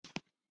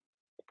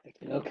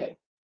Okay.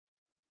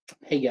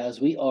 Hey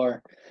guys, we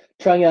are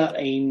trying out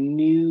a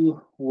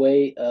new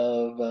way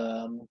of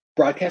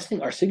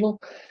broadcasting our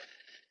signal.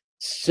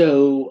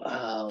 So,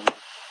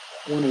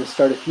 wanted to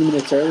start a few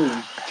minutes early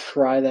and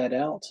try that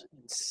out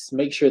and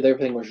make sure that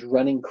everything was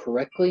running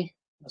correctly.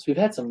 So we've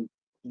had some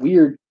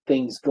weird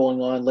things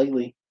going on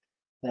lately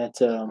that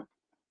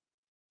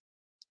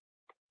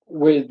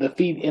where the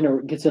feed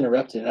gets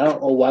interrupted. I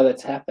don't know why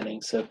that's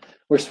happening. So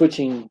we're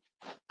switching.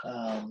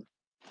 Um,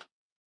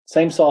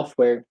 Same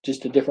software,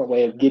 just a different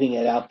way of getting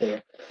it out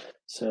there.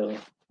 So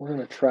we're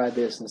going to try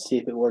this and see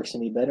if it works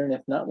any better. And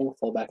if not, we'll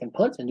fall back and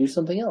punt and do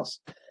something else.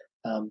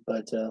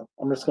 But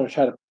I'm just going to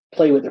try to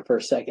play with it for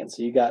a second.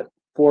 So you got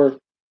 4,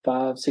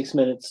 5, 6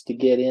 minutes to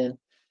get in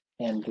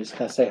and just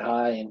kind of say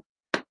hi, and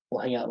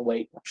we'll hang out and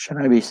wait. Should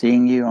I be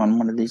seeing you on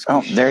one of these?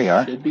 Oh, there you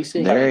are. Should be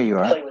seeing there you. you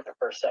are. Play with it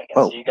for a second.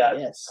 Oh. So you got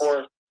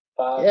 4,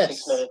 5,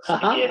 6 minutes to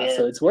get in.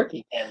 So it's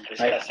working. And just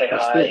kind of say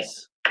hi.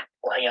 This.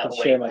 We'll hang out and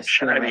share wait. my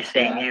screen. Should I be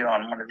seeing you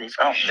on one of these?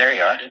 Oh, there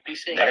you are.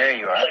 There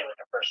you are. Play with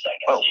it for a second.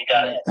 Oh, so you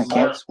got I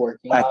can't.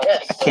 working.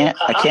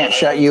 I can't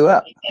shut you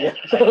up. Yeah,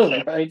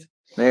 right.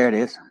 There it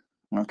is.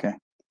 Okay.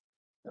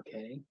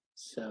 Okay.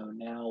 So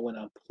now when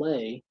I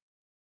play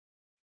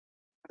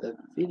the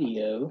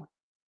video,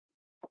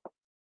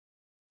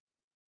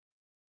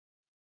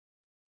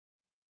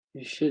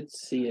 you should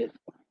see it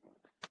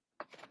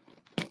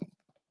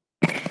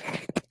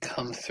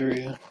come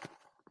through.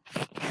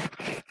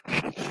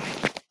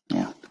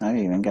 Yeah, I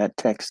even got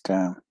text.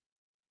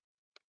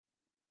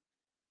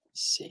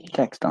 See.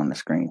 Text on the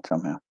screen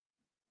somehow.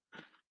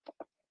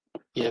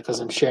 Yeah, because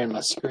I'm sharing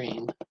my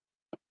screen.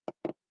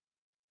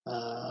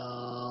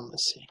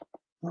 Let's see.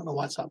 I don't know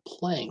why it's not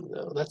playing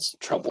though. That's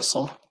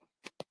troublesome.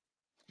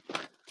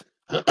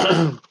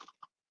 And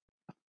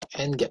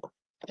go.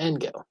 And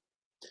go.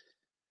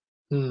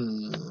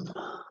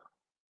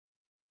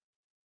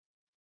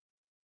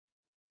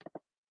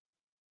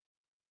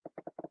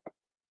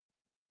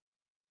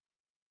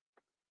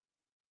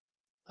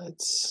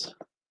 Let's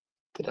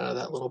get out of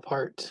that little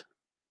part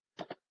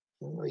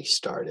and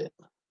restart it.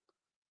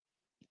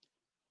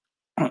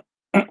 Are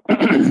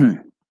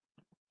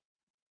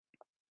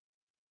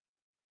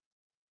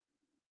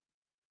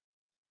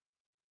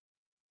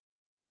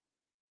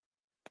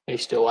you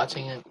still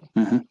watching it?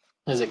 Mm-hmm.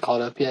 Is it caught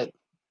up yet?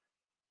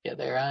 Yeah,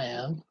 there I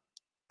am.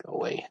 Go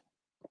away.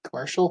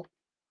 Commercial.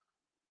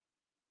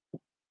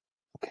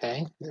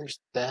 Okay, there's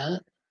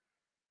that.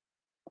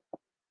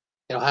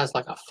 It has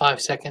like a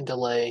 5-second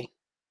delay.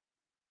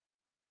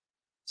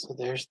 So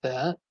there's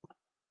that.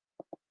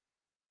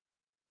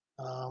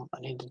 I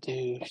need to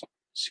do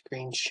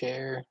screen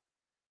share.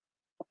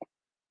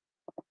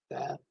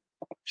 That.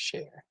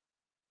 Share.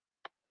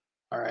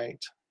 All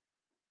right.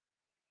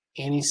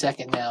 Any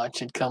second now it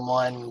should come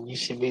on. You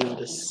should be able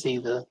to see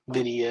the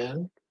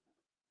video.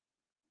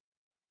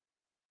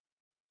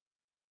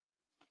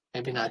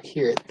 Maybe not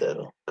hear it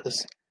though,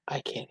 because I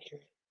can't hear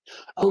it.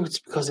 Oh, it's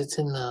because it's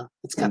in the.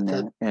 It's got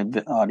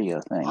the audio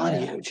thing.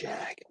 Audio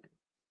jack. I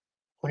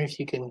wonder if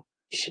you can.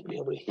 You should be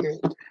able to hear it.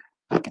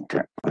 I can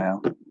try.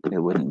 Well, it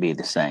wouldn't be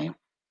the same.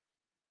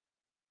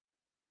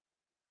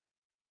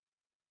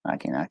 I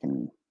can have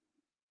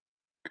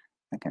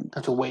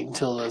to wait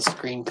until the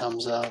screen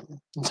comes up.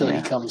 Until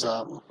he comes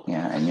up.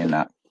 Yeah, and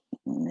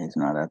he's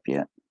not up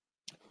yet.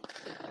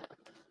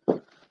 I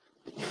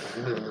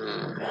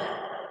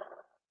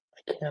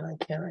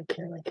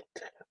can't.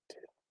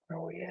 Where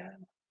are we at?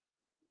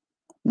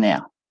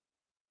 Now.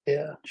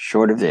 Yeah.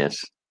 Short of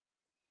this,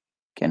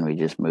 can we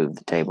just move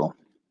the table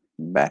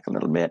back a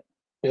little bit?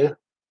 Yeah.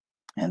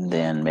 And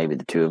then maybe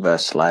the two of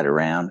us slide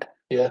around.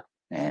 Yeah.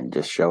 And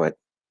just show it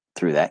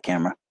through that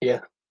camera.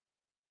 Yeah.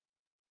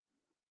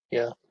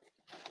 Yeah.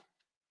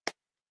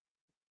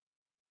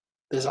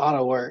 This ought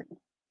to work.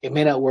 It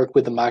may not work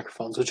with the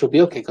microphones, which will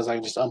be okay because I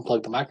can just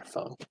unplug the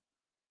microphone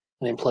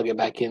and then plug it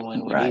back in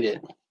when we need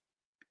it.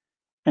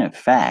 In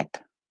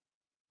fact,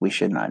 we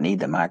should not need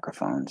the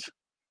microphones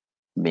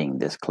being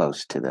this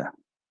close to the...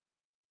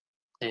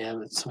 Yeah,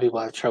 but some people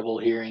have trouble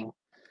hearing.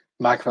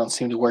 Microphones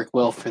seem to work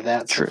well for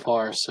that so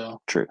far, so...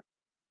 True.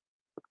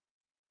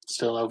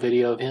 Still no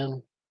video of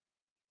him?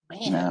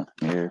 Man. No,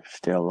 you're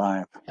still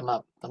live. I'm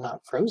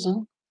not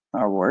frozen.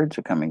 Our words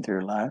are coming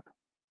through live.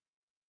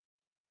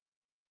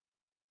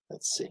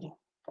 Let's see.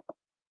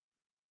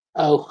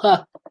 Oh,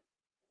 huh.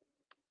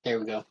 There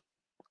we go.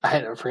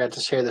 I forgot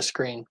to share the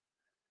screen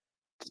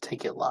to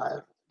take it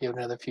live. Give it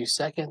another few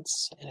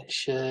seconds, and it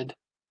should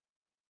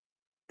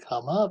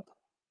come up.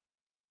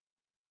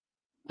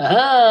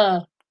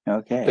 Aha!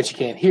 Okay. But you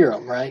can't hear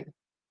them, right?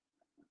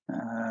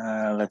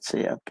 Let's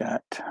see. I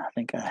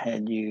think I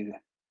had you.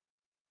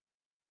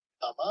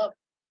 Come up.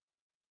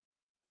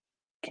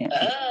 Can't.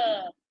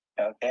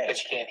 Okay.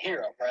 But you can't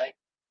hear them, right?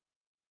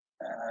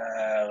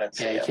 Let's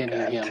see. Yeah, you can't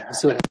hear him.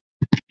 Let's see what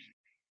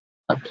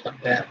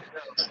unplug that.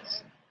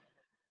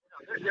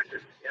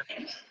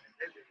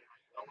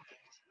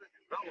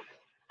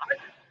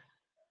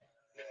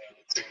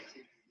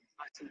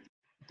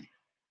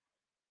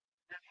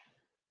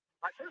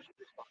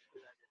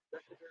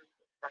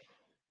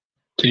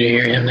 Can you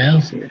hear him now?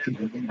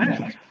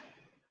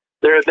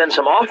 There have been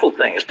some awful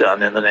things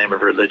done in the name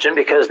of religion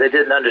because they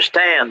didn't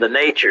understand the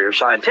nature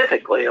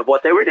scientifically of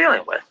what they were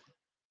dealing with.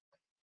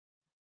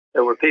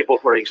 There were people,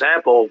 for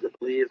example, that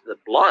believed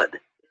that blood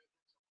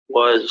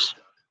was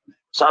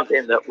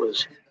something that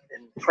was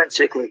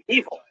intrinsically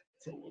evil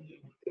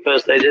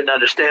because they didn't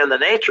understand the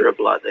nature of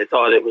blood. They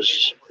thought it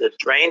was that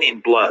draining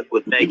blood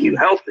would make you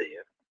healthy.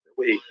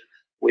 We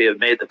have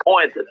made the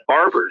point that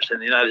barbers in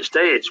the United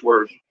States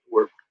were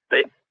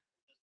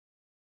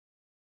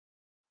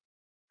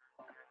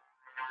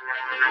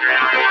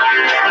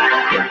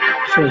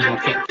Shows I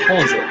can't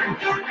pause it. So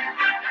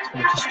I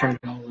have to start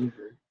it all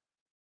over.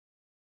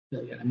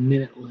 We got a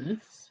minute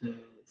left, so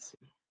let's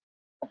see.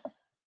 All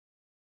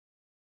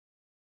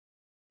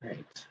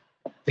right.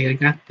 I think I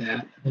got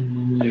that. And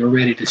when we are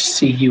ready to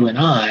see you and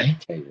I.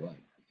 Tell you what,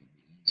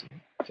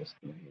 just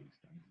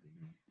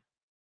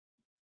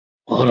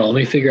Well, hold on, let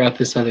me figure out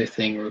this other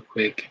thing real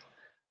quick.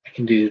 I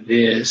can do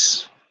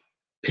this.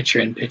 Picture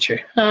in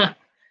picture. Huh.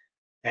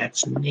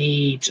 That's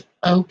neat.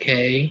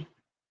 Okay.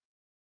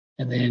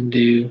 And then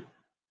do.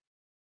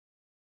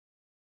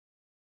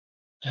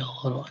 Oh,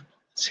 hold on. Let's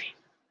see.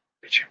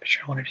 Picture in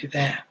picture. I want to do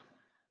that.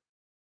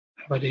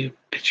 How do I do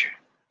picture?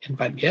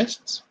 Invite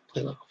guests.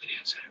 Play local video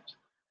settings.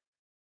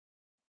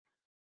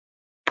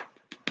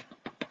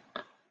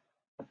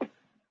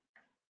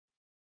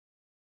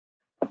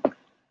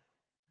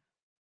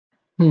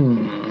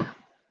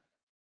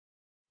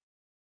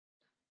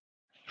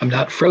 I'm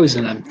not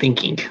frozen, I'm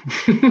thinking.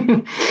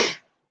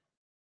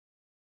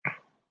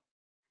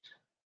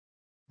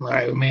 All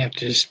right, we may have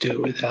to just do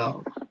it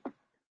without.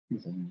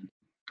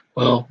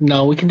 Well,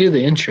 no, we can do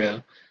the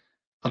intro.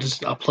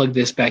 I'll plug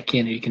this back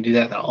in and you can do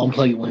that. And I'll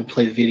unplug it when we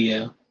play the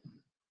video.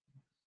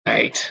 All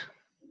right.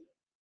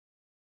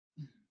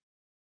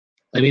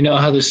 Let me know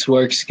how this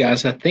works,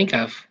 guys. I think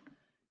I've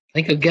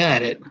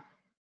got it.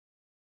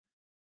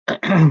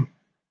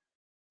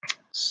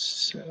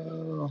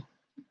 So,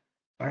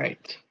 all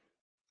right.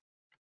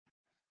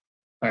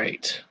 All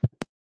right.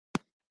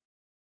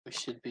 We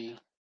should be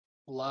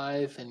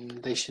live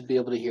and they should be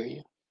able to hear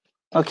you.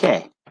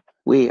 Okay,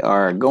 we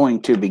are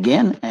going to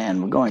begin,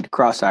 and we're going to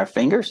cross our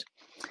fingers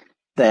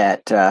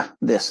that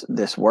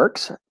this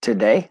works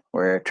today.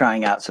 We're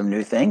trying out some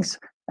new things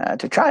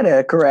to try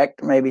to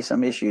correct maybe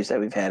some issues that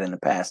we've had in the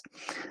past.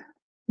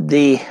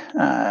 The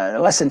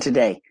lesson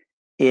today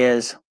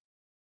is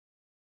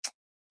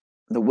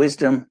the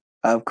wisdom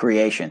of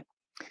creation.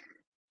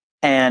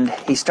 And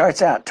he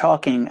starts out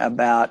talking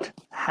about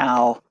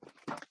how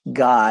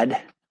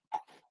God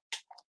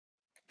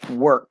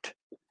worked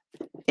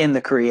in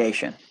the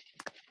creation.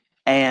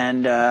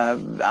 And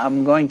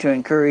I'm going to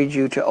encourage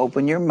you to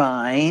open your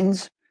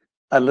minds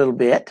a little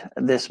bit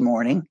this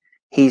morning.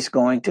 He's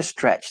going to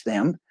stretch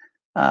them.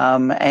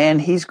 And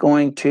he's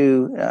going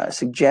to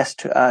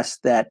suggest to us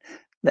that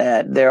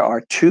there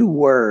are two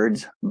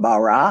words,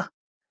 bara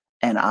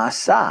and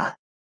asa,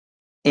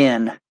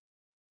 in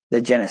the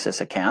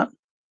Genesis account.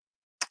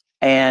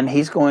 And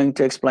he's going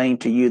to explain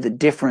to you the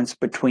difference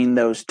between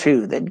those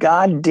two, that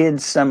God did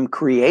some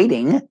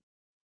creating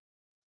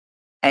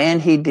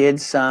and he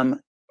did some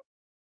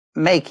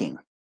making.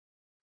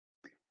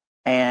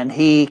 And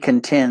he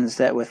contends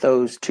that with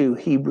those two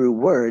Hebrew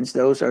words,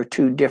 those are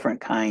two different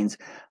kinds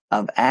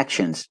of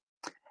actions.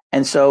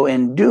 And so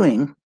in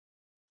doing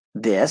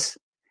this,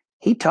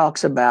 he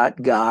talks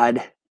about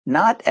God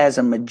not as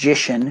a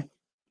magician,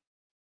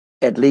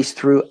 at least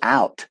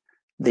throughout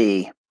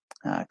the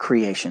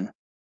creation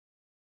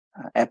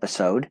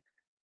episode,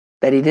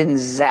 that he didn't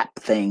zap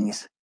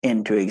things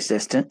into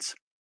existence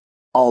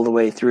all the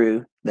way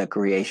through the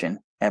creation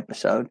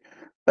episode,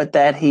 but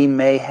that he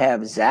may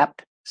have zapped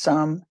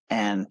some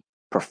and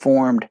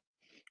performed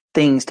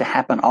things to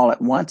happen all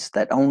at once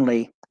that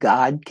only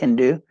God can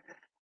do,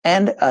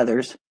 and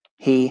others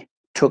he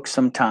took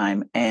some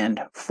time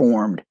and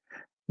formed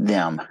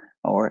them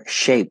or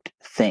shaped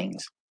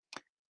things.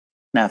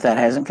 Now, if that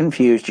hasn't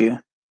confused you,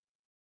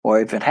 or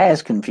if it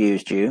has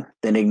confused you,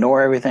 then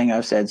ignore everything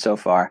I've said so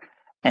far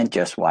and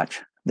just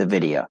watch the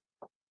video.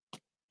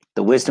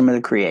 The Wisdom of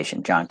the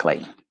Creation, John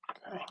Clayton.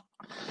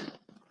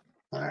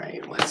 All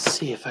right, let's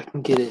see if I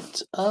can get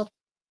it up.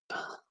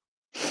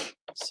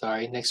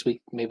 Sorry, next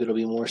week maybe it'll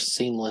be more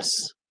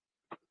seamless.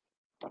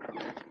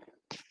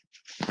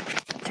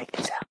 Check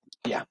this out.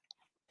 Yeah.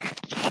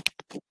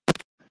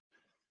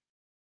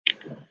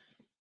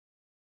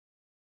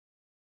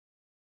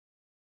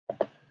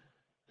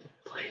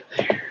 Play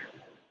there.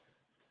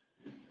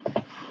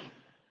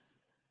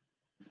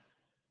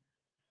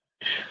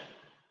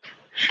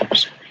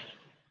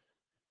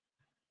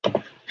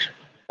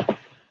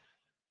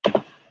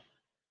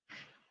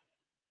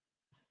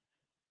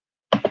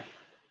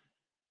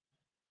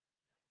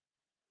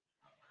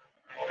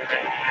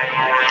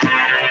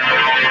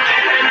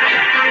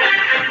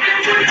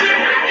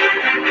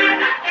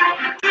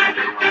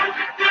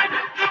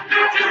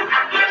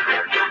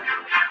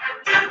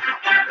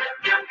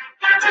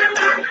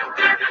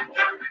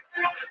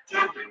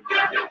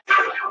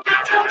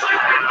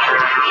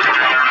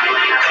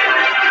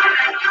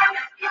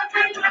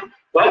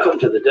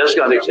 to the Does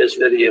God Exist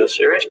video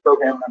series,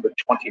 program number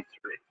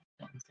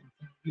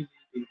 23.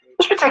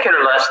 This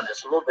particular lesson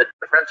is a little bit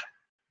different.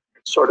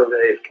 It's sort of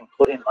a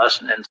concluding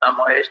lesson in some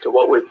ways to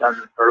what we've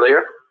done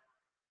earlier.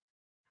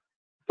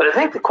 But I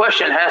think the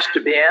question has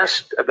to be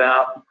asked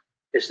about,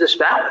 is this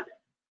valid?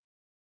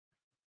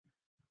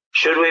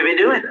 Should we be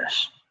doing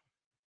this?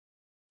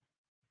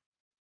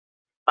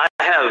 I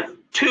have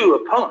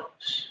two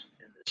opponents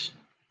in this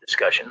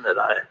discussion that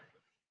I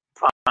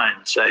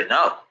find say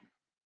no.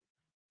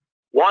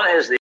 One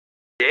is the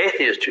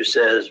atheist who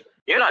says,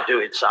 you're not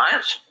doing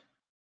science.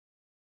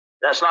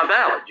 That's not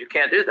valid. You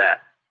can't do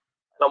that.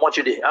 I want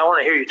to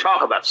hear you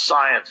talk about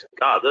science and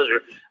God. Those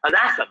are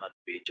anathema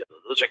to each other.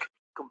 Those are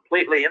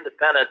completely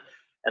independent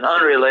and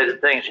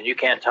unrelated things, and you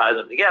can't tie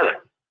them together.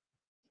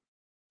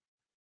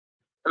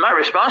 And my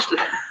response to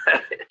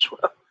that is,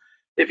 well,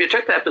 if you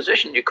took that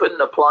position, you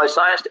couldn't apply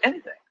science to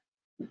anything.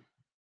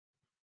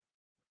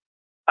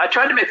 I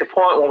tried to make the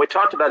point when we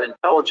talked about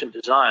intelligent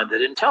design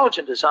that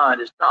intelligent design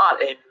is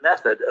not a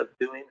method of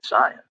doing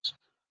science.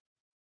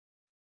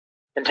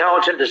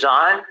 Intelligent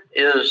design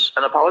is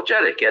an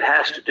apologetic. It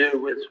has to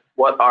do with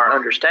what our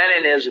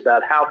understanding is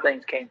about how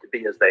things came to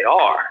be as they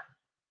are.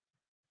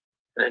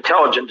 An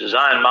intelligent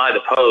design might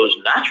oppose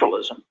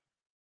naturalism,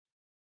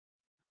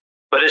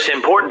 but it's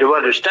important to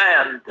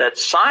understand that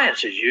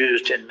science is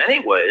used in many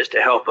ways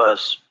to help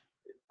us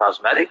in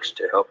cosmetics,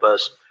 to help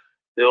us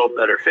build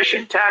better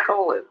fishing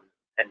tackle and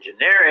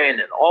engineering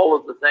and all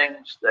of the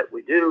things that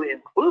we do,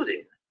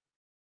 including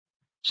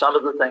some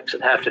of the things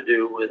that have to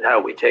do with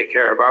how we take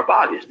care of our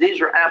bodies.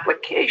 These are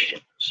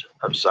applications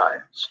of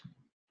science.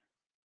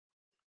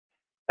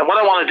 And what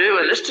I want to do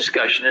in this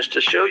discussion is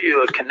to show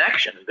you a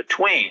connection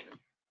between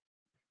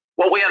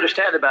what we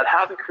understand about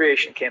how the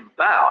creation came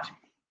about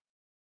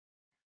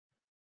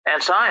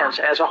and science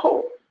as a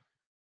whole.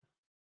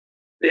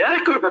 The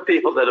other group of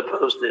people that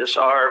oppose this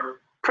are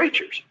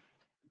preachers.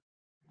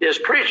 There's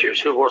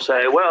preachers who will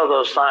say, well,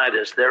 those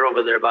scientists, they're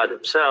over there by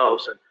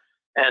themselves,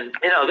 and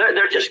you know,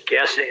 they're just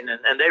guessing,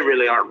 and they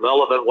really aren't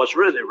relevant. What's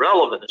really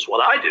relevant is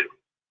what I do.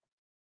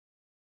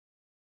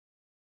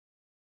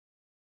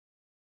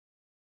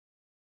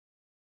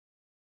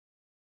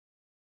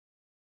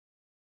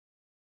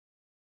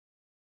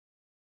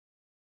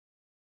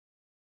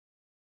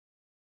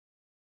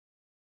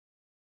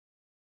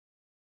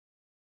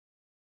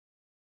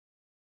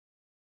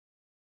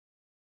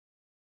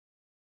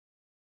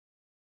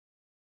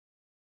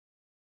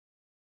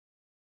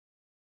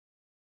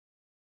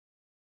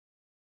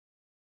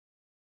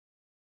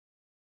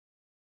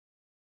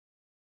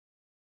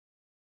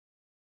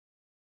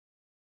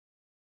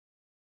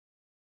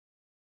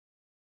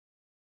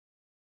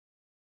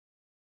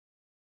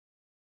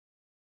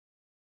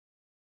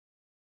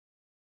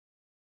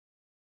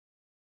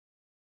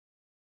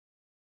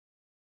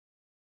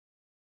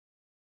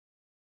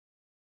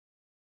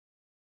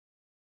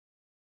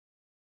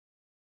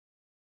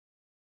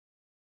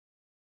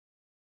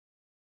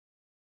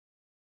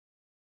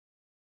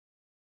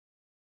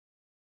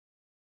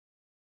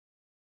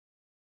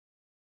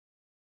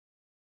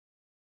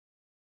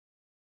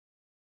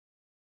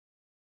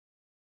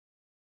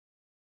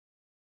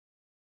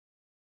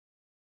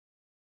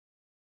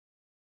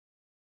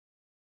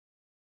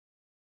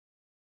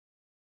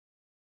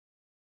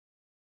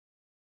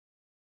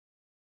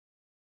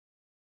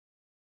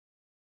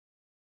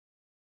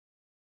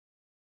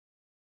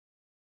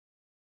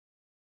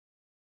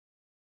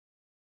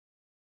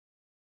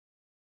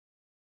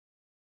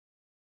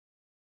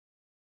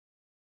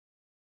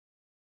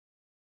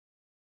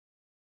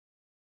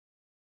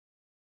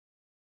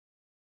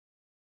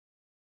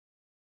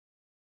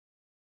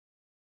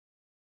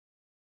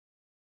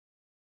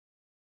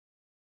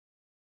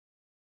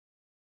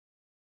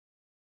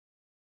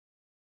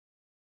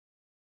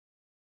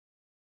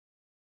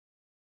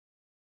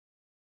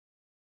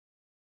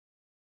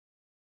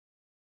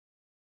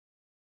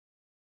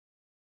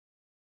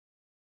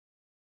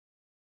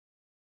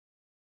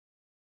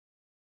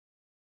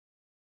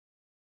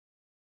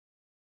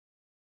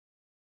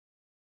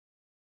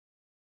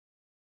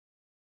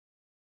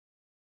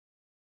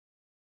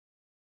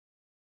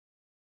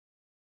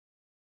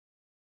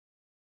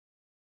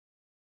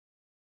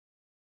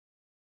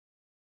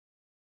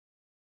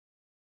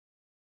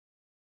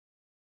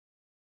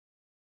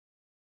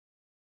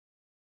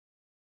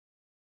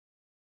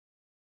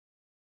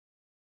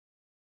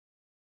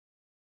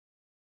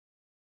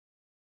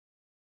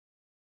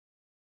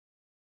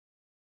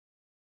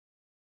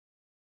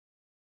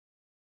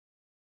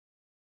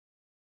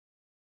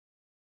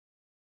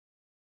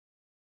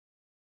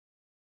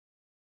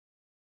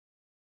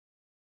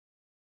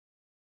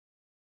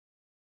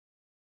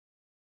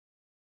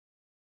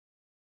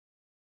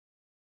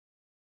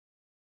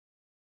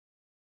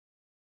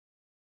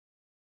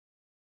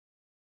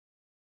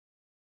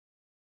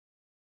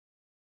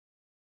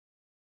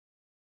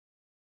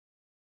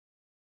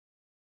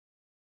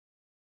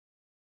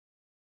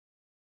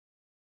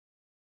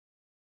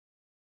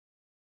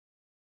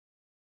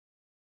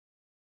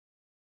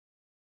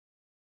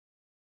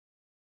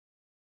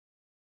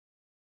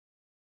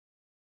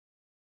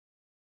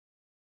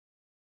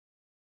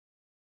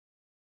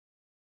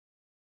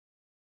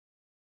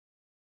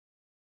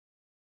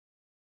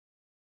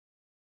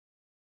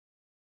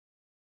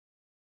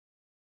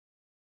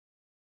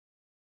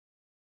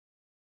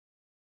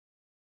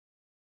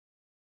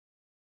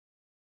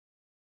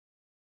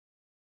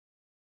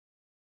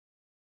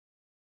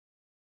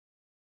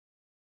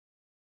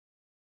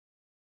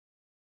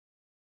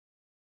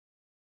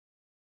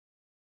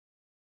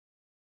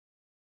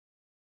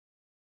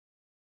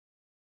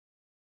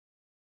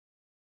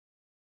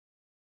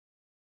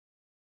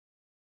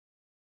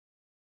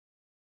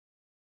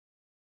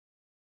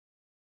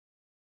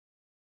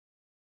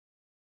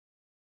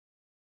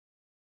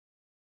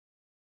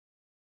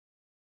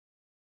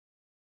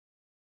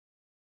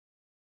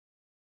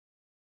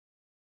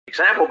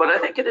 example, but I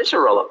think it is a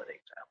relevant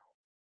example.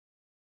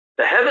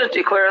 The heavens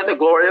declare the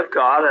glory of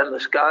God, and the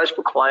skies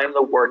proclaim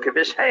the work of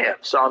his hand.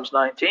 Psalms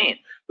 19,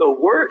 the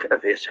work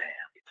of his hand.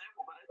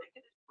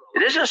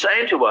 It isn't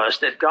saying to us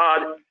that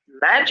God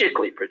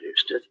magically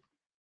produced it.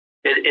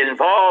 It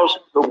involves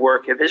the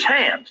work of his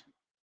hand.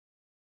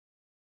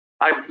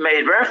 I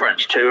made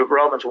reference to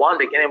Romans 1,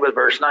 beginning with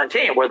verse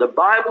 19, where the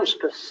Bible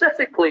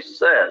specifically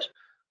says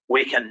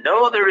we can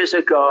know there is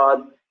a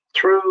God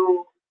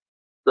through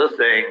the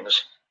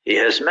things he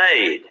has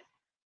made.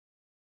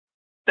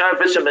 Now,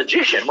 if it's a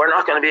magician, we're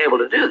not going to be able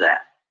to do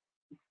that.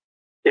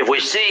 If we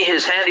see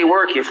his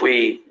handiwork, if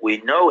we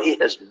know he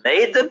has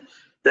made them,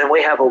 then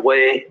we have a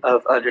way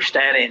of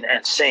understanding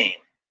and seeing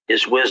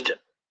his wisdom,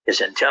 his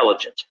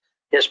intelligence,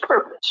 his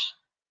purpose.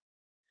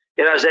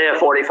 In Isaiah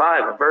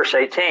 45 and verse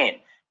 18,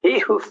 he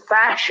who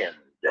fashioned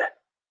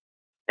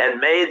and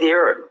made the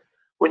earth.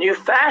 When you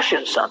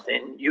fashion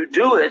something, you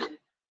do it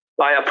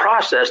by a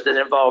process that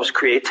involves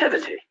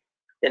creativity,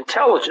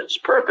 intelligence,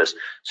 purpose.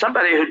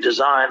 Somebody who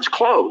designs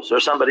clothes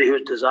or somebody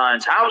who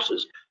designs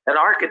houses, an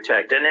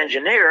architect, an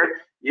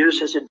engineer,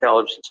 uses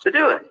intelligence to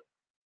do it.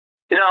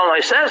 He not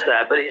only says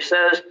that, but he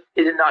says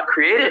he did not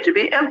create it to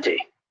be empty,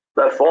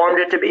 but formed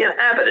it to be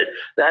inhabited.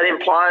 That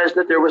implies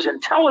that there was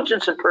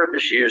intelligence and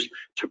purpose used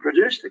to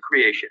produce the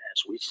creation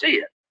as we see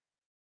it.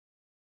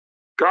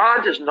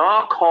 God does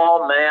not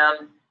call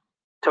man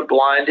to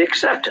blind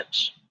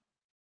acceptance.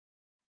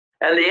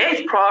 And the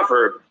 8th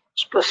proverb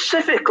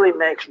specifically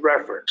makes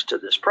reference to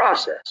this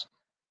process.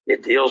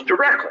 It deals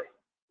directly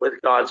with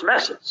God's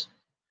methods.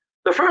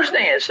 The first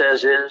thing it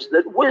says is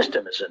that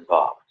wisdom is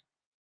involved.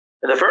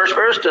 In the first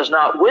verse, does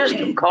not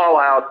wisdom call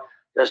out,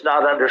 does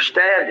not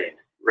understanding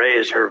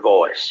raise her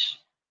voice?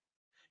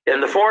 In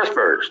the 4th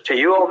verse, to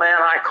you, O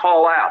man, I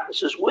call out.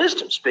 This is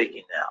wisdom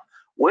speaking now.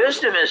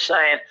 Wisdom is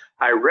saying,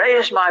 I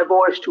raise my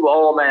voice to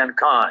all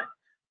mankind.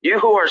 You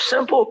who are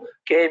simple,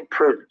 gain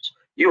prudence.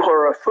 You who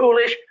are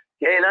foolish,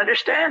 gain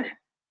understanding.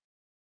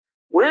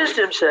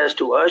 Wisdom says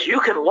to us, you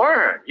can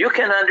learn, you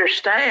can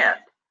understand,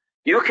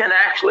 you can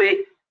actually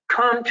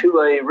come to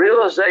a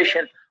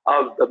realization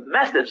of the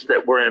methods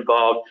that were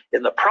involved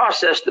in the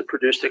process that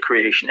produced the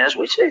creation as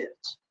we see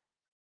it.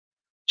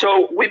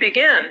 So we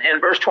begin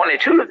in verse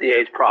 22 of the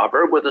 8th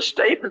proverb with a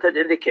statement that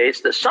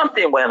indicates that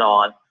something went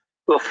on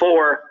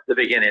before the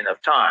beginning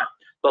of time.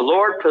 The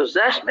Lord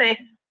possessed me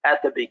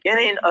at the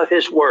beginning of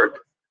his work,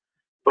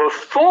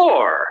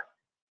 before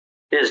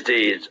his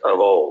deeds of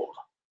old.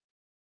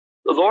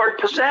 The Lord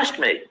possessed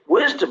me,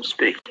 wisdom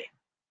speaking.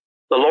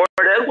 The Lord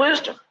had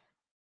wisdom.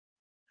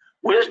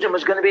 Wisdom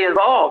is going to be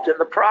involved in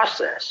the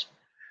process.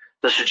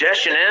 The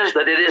suggestion is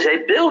that it is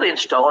a building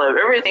stone of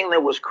everything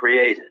that was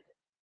created.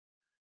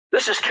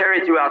 This is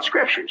carried throughout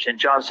scriptures. In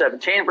John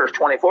 17, verse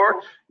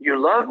 24,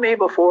 you loved me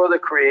before the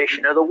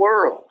creation of the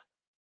world.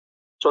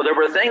 So there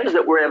were things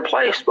that were in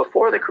place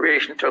before the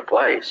creation took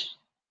place.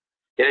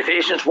 In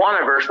Ephesians 1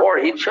 and verse 4,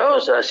 he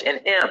chose us in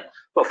him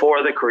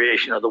before the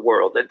creation of the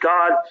world. That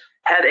God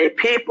had a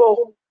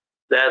people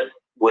that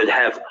would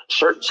have a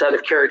certain set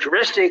of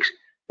characteristics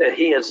that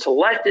he had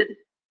selected,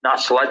 not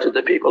selected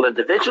the people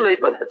individually,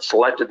 but had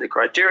selected the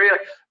criteria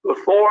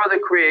before the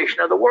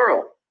creation of the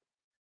world.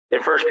 In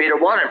 1 Peter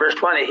 1 and verse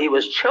 20, he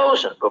was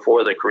chosen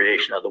before the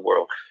creation of the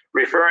world,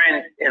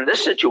 referring in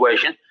this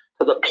situation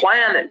to the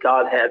plan that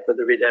God had for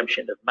the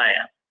redemption of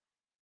man.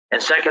 In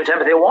 2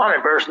 Timothy 1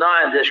 and verse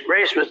 9, this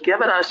grace was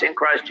given us in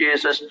Christ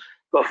Jesus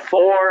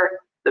before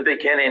the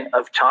beginning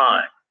of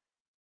time.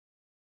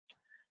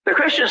 The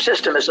Christian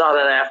system is not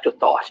an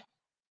afterthought.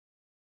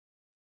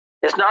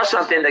 It's not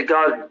something that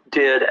God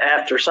did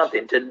after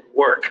something didn't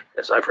work,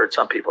 as I've heard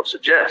some people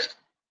suggest.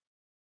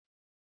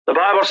 The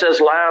Bible says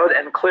loud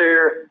and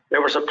clear,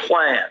 there was a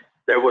plan,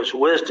 there was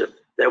wisdom,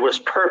 there was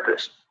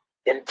purpose,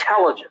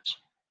 intelligence,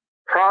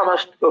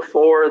 promised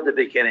before the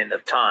beginning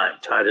of time,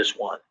 Titus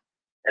 1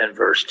 and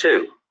verse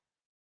 2.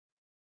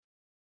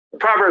 In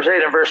Proverbs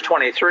 8 and verse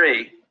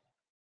 23,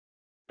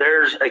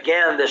 there's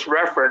again this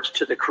reference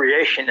to the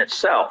creation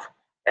itself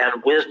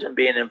and wisdom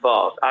being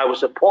involved. I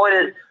was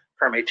appointed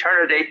from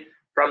eternity,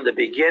 from the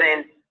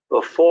beginning,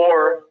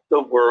 before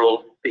the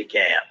world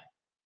began.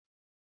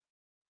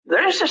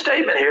 There's a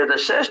statement here that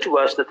says to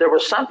us that there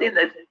was something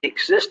that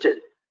existed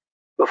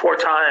before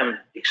time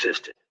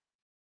existed.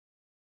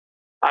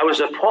 I was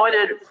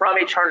appointed from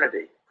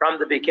eternity, from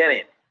the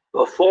beginning,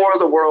 before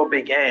the world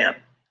began.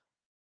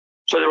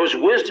 So there was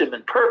wisdom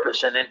and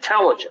purpose and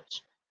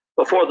intelligence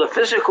before the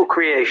physical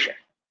creation.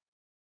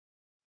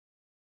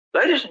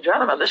 Ladies and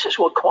gentlemen, this is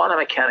what quantum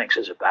mechanics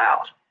is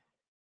about.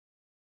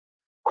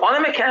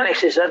 Quantum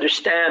mechanics is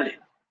understanding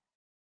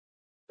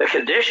the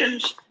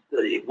conditions,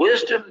 the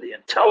wisdom, the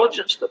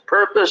intelligence, the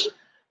purpose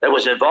that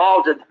was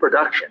involved in the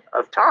production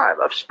of time,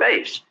 of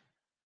space,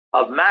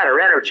 of matter,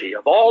 energy,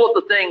 of all of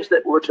the things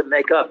that were to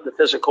make up the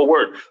physical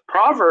world.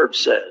 Proverbs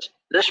says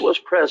this was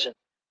present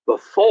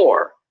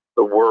before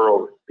the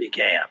world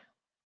began.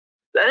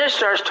 Then it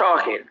starts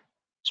talking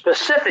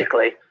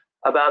specifically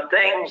about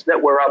things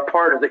that were a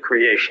part of the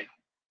creation.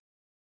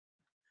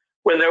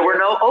 When there were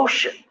no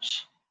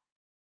oceans,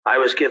 I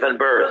was given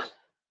birth,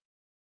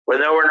 when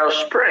there were no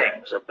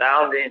springs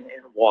abounding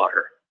in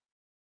water.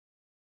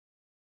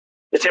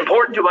 It's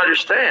important to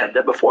understand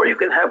that before you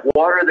can have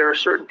water, there are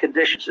certain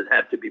conditions that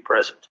have to be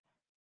present.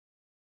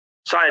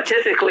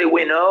 Scientifically,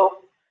 we know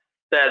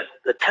that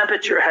the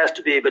temperature has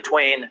to be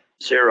between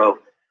 0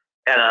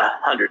 and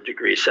 100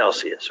 degrees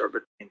Celsius, or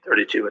between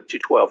 32 and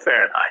 212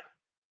 Fahrenheit.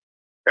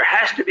 There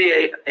has to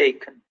be a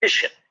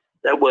condition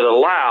that would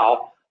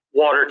allow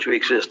water to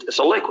exist as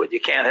a liquid. You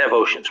can't have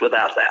oceans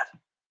without that.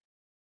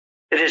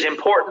 It is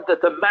important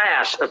that the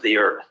mass of the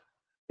Earth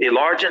be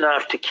large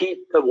enough to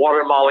keep the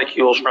water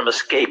molecules from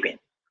escaping.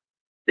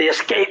 The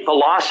escape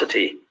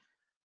velocity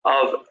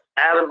of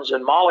atoms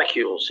and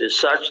molecules is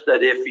such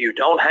that if you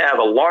don't have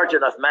a large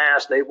enough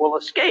mass, they will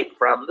escape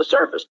from the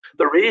surface.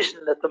 The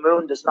reason that the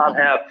moon does not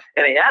have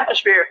any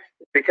atmosphere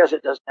is because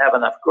it doesn't have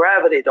enough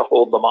gravity to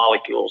hold the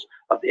molecules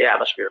of the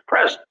atmosphere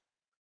present.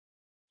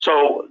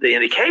 So the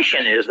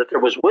indication is that there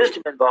was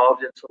wisdom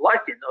involved in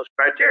selecting those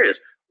criteria.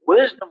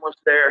 Wisdom was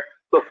there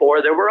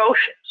before there were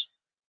oceans.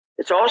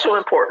 It's also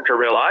important to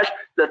realize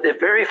that the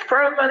very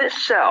firmament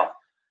itself,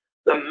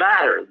 the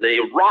matter, the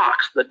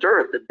rocks, the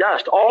dirt, the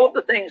dust, all of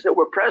the things that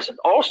were present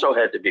also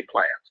had to be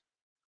planned.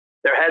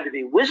 There had to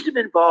be wisdom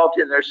involved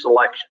in their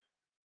selection.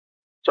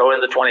 So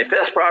in the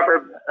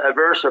 25th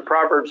verse of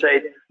Proverbs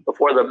 8,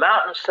 before the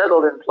mountains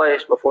settled in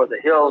place, before the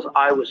hills,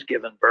 I was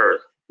given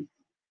birth.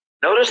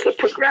 Notice the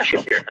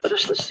progression here.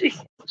 Notice the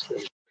sequence that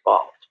is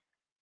involved.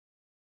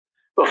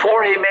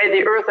 Before he made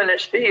the earth and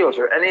its fields,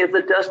 or any of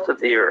the dust of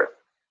the earth,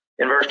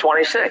 in verse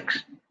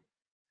 26.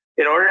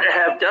 In order to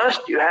have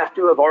dust, you have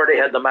to have already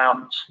had the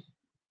mountains.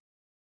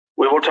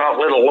 We will talk a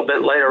little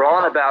bit later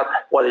on about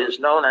what is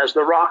known as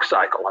the rock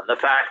cycle and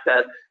the fact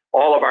that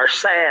all of our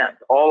sand,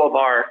 all of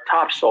our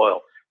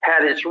topsoil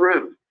had its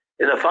root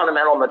in the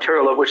fundamental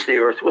material of which the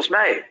earth was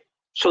made.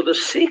 So the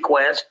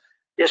sequence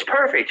is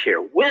perfect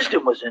here.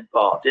 Wisdom was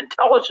involved.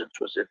 Intelligence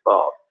was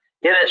involved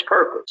in its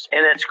purpose,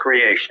 in its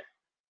creation.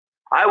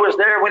 I was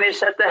there when he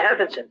set the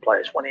heavens in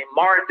place, when he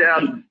marked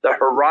out the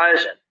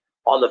horizon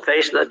on the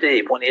face of the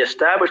deep, when he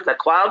established the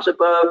clouds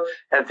above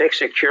and fixed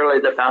securely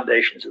the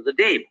foundations of the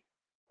deep.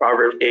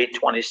 Proverbs 8,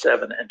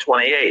 27 and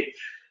 28.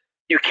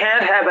 You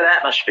can't have an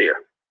atmosphere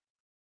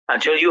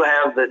until you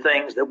have the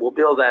things that will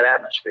build that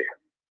atmosphere.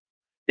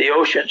 The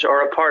oceans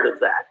are a part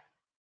of that.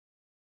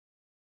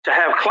 To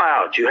have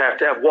clouds, you have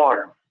to have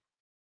water.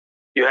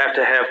 You have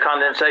to have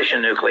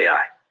condensation nuclei.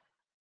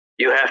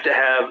 You have to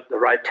have the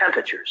right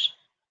temperatures.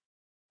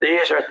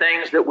 These are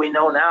things that we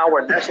know now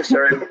were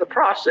necessary for the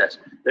process.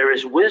 There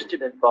is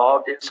wisdom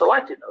involved in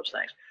selecting those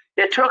things.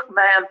 It took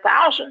man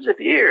thousands of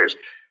years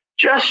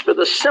just for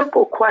the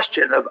simple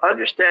question of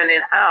understanding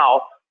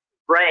how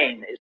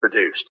rain is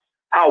produced,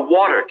 how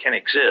water can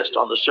exist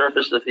on the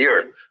surface of the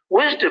earth.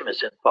 Wisdom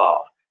is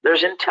involved.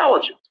 There's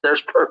intelligence.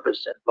 There's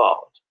purpose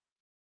involved.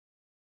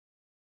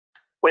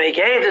 When he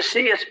gave the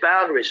sea its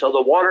boundaries so the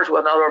waters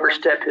would not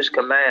overstep his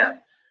command,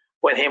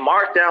 when he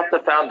marked out the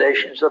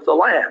foundations of the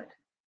land.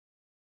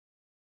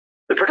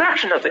 The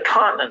production of the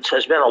continents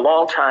has been a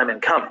long time in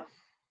coming.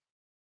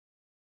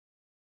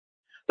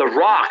 The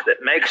rock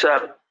that makes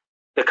up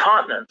the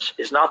continents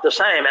is not the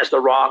same as the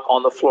rock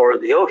on the floor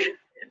of the ocean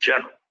in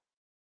general.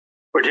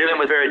 We're dealing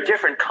with very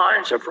different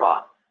kinds of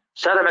rock: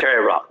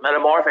 sedimentary rock,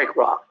 metamorphic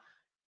rock,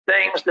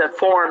 things that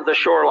formed the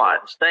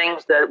shorelines,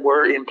 things that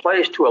were in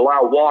place to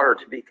allow water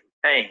to be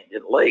contained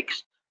in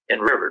lakes, in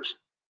rivers,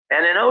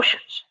 and in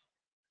oceans.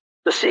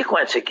 The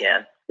sequence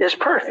again is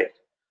perfect.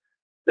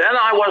 Then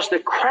I was the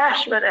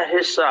craftsman at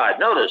his side.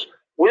 Notice,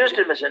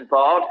 wisdom is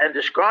involved and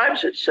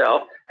describes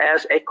itself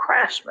as a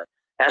craftsman,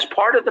 as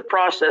part of the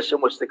process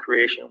in which the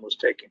creation was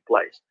taking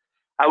place.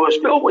 I was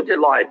filled with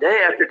delight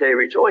day after day,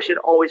 rejoicing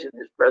always in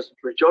his presence,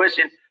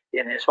 rejoicing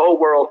in his whole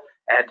world,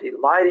 and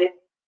delighting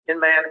in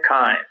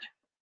mankind.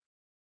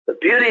 The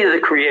beauty of the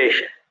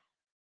creation,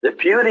 the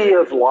beauty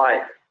of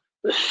life,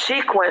 the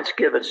sequence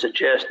given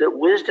suggests that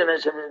wisdom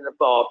is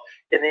involved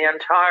in the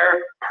entire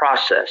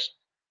process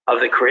of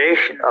the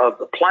creation of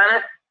the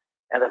planet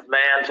and of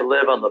man to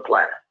live on the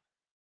planet.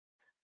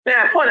 May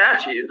I point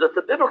out to you that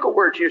the biblical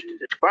words used to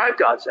describe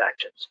God's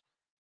actions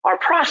are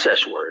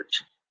process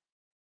words.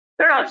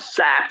 They're not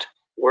zapped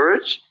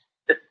words.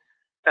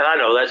 And I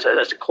know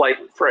that's a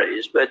Clayton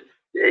phrase, but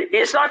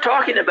it's not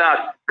talking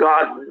about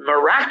God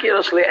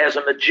miraculously as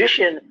a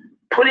magician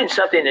putting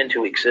something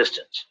into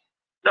existence.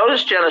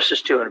 Notice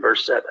Genesis 2 and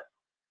verse 7.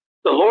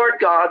 The Lord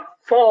God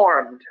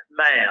formed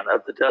man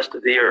of the dust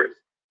of the earth.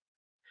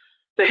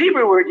 The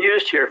Hebrew word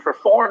used here for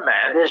form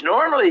man is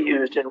normally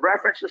used in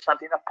reference to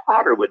something a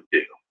potter would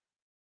do.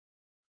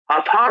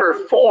 A potter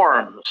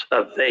forms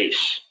a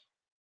vase,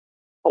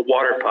 a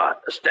water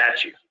pot, a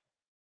statue.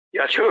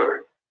 Yeah,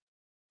 sure.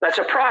 That's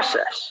a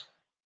process.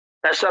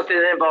 That's something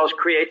that involves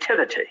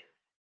creativity.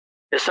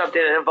 It's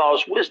something that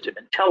involves wisdom,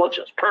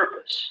 intelligence,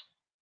 purpose.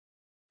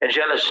 In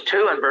Genesis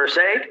 2 and verse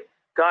 8,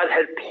 God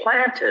had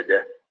planted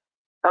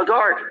a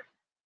garden.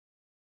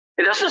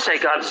 It doesn't say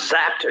God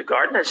zapped a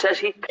garden. It says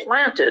he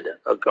planted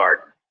a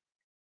garden.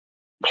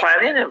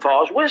 Planting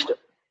involves wisdom.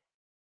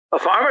 A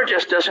farmer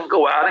just doesn't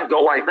go out and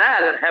go like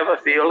that and have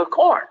a field of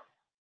corn.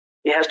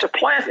 He has to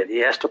plant it. He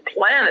has to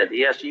plant it.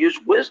 He has to use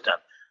wisdom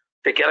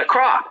to get a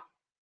crop.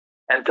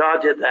 And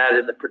God did that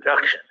in the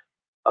production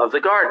of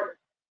the garden.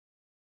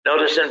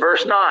 Notice in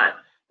verse 9,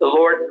 the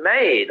Lord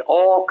made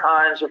all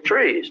kinds of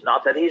trees.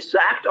 Not that he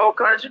zapped all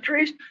kinds of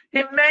trees.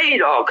 He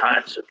made all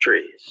kinds of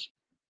trees.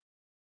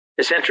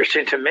 It's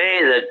interesting to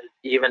me that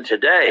even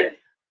today,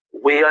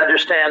 we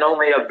understand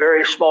only a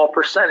very small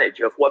percentage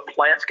of what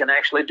plants can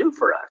actually do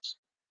for us.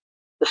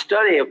 The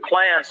study of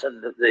plants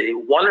and the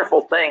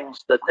wonderful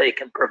things that they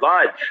can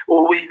provide.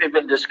 Well, we've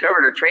even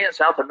discovered a tree in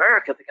South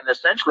America that can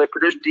essentially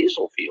produce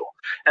diesel fuel.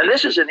 And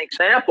this is an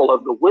example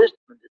of the wisdom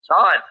and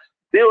design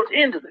built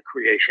into the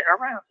creation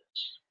around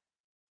us.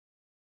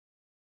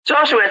 It's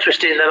also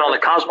interesting that on the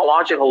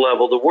cosmological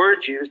level, the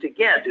words used,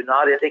 again, do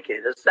not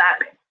indicate a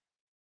zapping.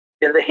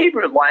 In the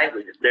Hebrew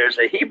language, there's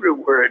a Hebrew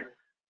word,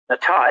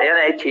 natah,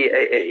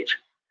 N-A-T-A-H,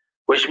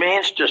 which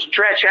means to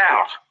stretch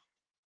out.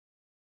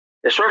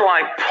 It's sort of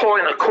like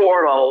pulling a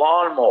cord on a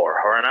lawnmower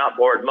or an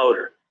outboard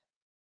motor.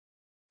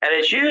 And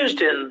it's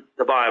used in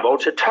the Bible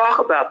to talk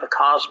about the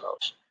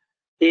cosmos.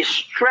 He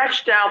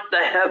stretched out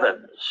the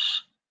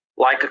heavens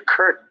like a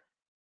curtain.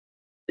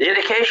 The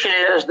indication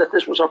is that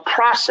this was a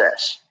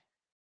process,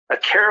 a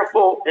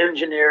careful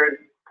engineered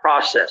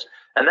process.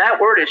 And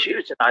that word is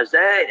used in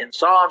Isaiah, in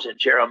Psalms, in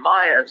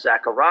Jeremiah, in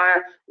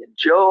Zechariah, in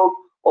Job,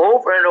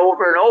 over and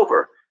over and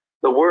over.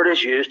 The word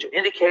is used to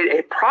indicate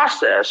a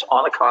process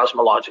on a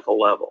cosmological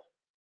level.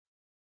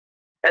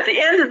 At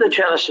the end of the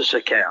Genesis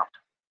account,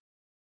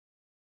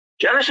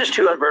 Genesis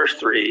 2 and verse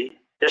 3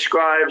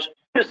 describes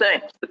two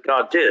things that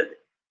God did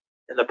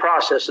in the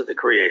process of the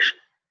creation.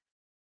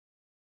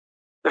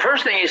 The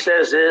first thing he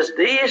says is,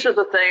 these are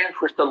the things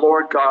which the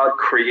Lord God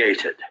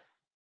created.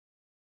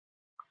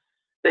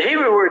 The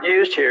Hebrew word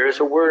used here is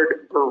the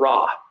word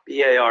bara,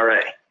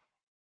 B-A-R-A.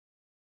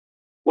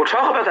 We'll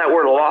talk about that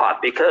word a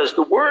lot because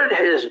the word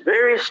is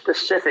very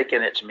specific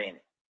in its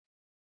meaning.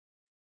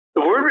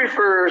 The word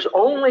refers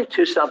only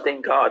to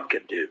something God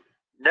can do,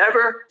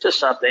 never to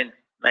something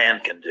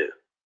man can do.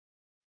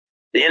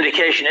 The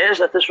indication is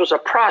that this was a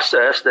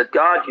process that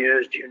God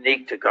used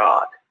unique to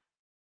God.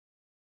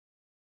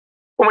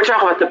 When we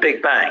talk about the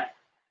Big Bang,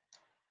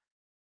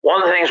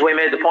 one of the things we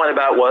made the point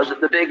about was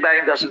that the Big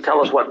Bang doesn't tell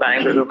us what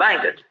banged or who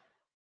banged it.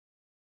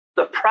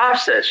 The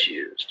process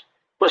used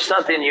was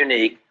something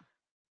unique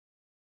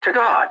to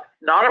God,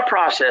 not a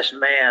process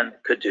man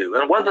could do.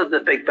 And whether the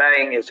Big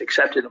Bang is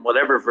accepted in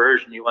whatever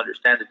version you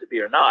understand it to be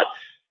or not,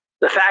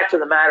 the fact of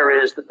the matter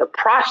is that the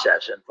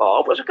process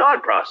involved was a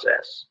God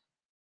process.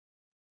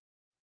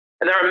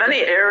 And there are many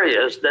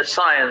areas that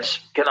science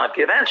cannot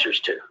give answers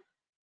to.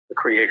 The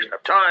creation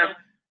of time,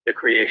 the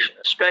creation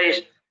of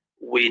space.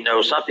 We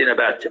know something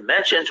about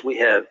dimensions. We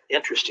have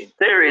interesting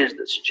theories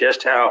that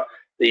suggest how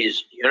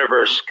these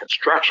universe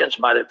constructions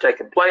might have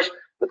taken place,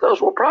 but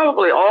those will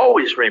probably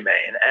always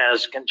remain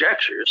as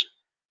conjectures,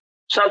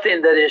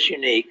 something that is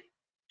unique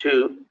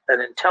to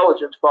an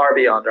intelligence far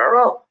beyond our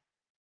own.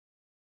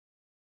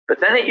 But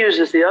then it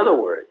uses the other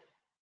word.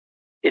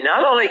 He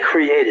not only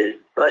created,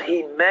 but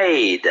he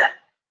made.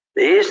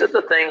 These are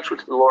the things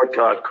which the Lord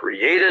God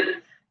created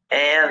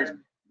and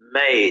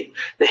made.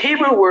 The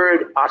Hebrew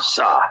word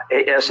asah,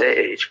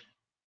 A-S-A-H,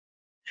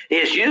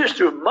 is used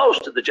through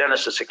most of the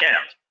Genesis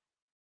account.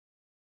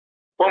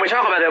 When we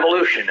talk about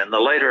evolution in the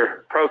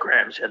later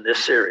programs in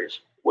this series,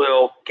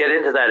 we'll get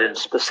into that in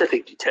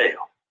specific detail.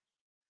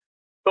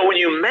 But when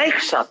you make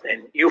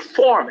something, you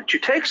form it. You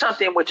take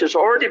something which has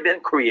already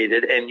been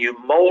created and you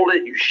mold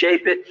it, you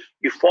shape it,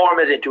 you form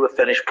it into a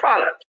finished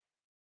product.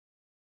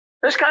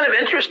 It's kind of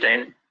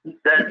interesting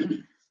that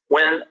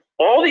when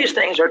all these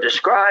things are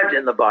described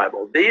in the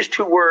Bible, these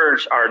two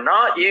words are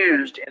not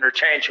used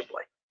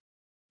interchangeably.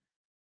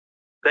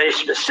 They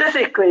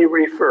specifically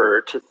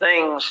refer to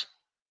things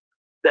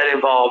that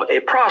involve a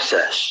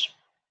process.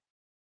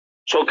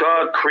 So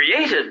God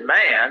created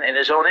man in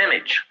his own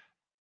image.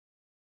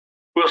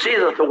 We'll see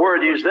that the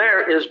word used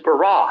there is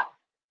bara,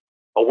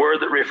 a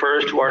word that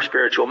refers to our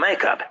spiritual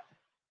makeup.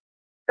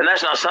 And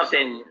that's not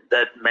something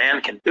that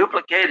man can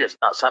duplicate. It's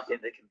not something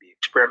that can be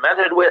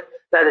experimented with.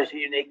 That is a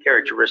unique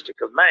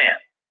characteristic of man.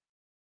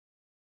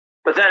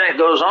 But then it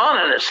goes on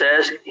and it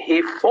says,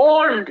 he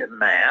formed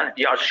man,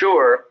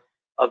 Yahshua,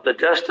 of the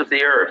dust of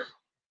the earth.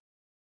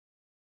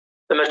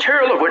 The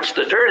material of which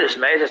the dirt is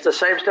made is the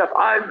same stuff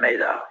I'm made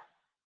of.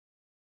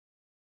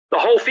 The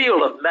whole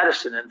field of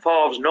medicine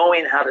involves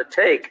knowing how to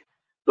take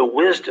the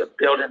wisdom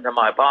built into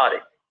my body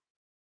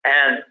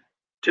and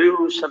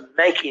do some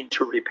making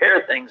to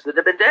repair things that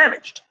have been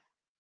damaged.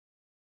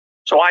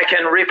 So I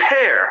can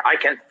repair, I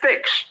can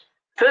fix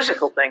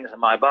physical things in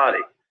my body.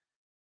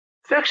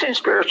 Fixing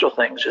spiritual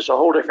things is a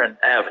whole different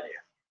avenue.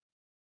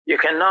 You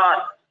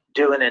cannot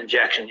do an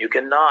injection. You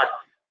cannot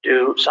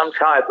do some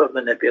type of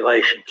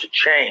manipulation to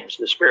change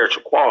the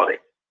spiritual quality.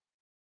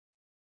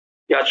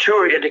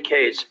 Yahshua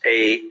indicates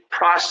a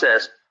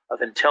process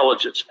of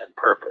intelligence and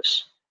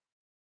purpose.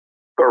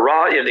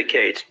 Bara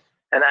indicates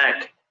an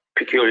act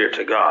peculiar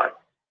to God.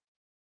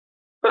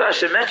 But I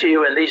submit to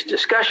you in these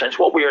discussions,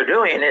 what we are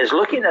doing is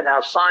looking at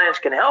how science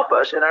can help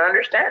us in our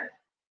understanding.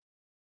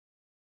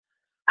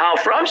 How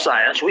from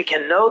science we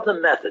can know the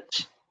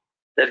methods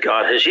that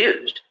God has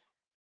used.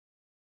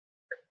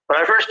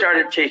 When I first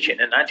started teaching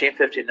in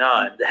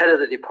 1959, the head of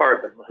the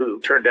department,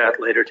 who turned out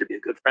later to be a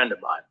good friend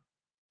of mine,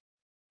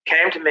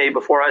 came to me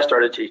before I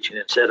started teaching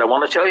and said, I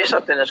want to tell you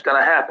something that's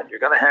going to happen. You're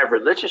going to have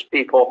religious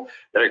people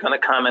that are going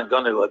to come and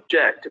going to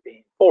object to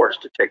being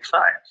forced to take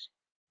science.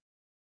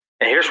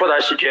 And here's what I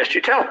suggest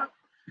you tell them.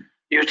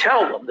 You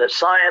tell them that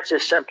science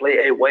is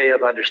simply a way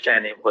of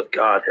understanding what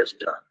God has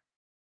done.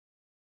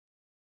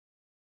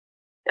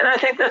 And I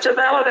think that's a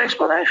valid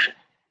explanation.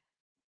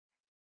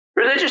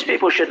 Religious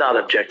people should not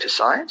object to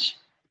science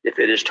if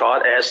it is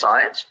taught as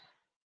science.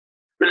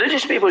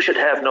 Religious people should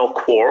have no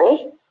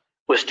quarrel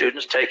with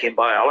students taking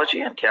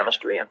biology and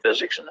chemistry and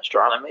physics and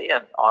astronomy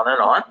and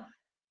on,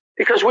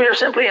 because we are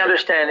simply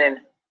understanding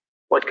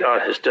what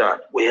God has done.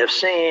 We have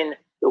seen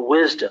the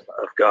wisdom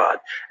of God,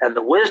 and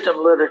the wisdom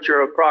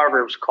literature of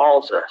Proverbs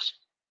calls us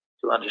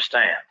to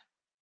understand,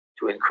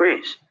 to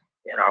increase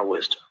in our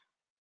wisdom.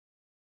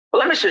 But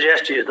let me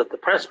suggest to you that the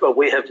principle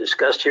we have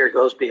discussed here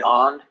goes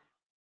beyond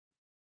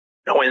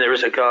knowing there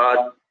is a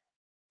God,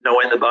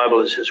 knowing the Bible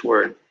is His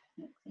Word.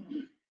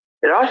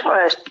 It also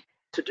has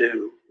to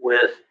do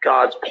with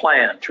God's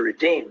plan to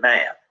redeem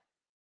man.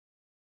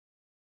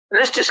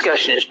 And this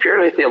discussion is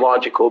purely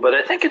theological, but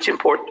I think it's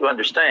important to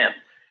understand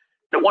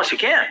that once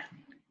again,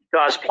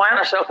 God's plan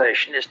of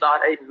salvation is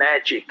not a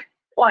magic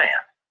plan,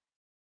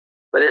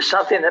 but it's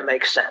something that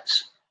makes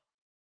sense.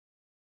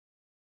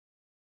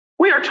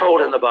 We are told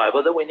in the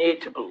Bible that we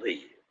need to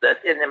believe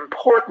that an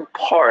important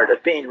part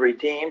of being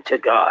redeemed to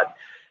God,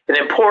 an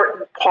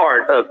important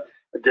part of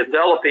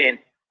developing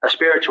a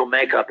spiritual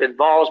makeup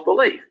involves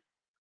belief.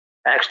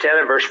 Acts 10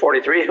 and verse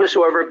 43,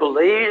 whosoever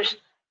believes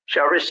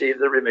shall receive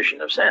the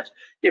remission of sins.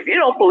 If you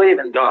don't believe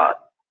in God,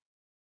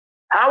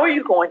 how are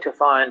you going to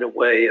find a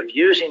way of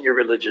using your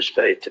religious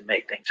faith to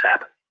make things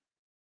happen,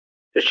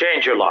 to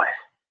change your life?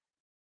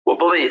 Well,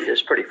 belief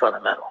is pretty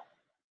fundamental.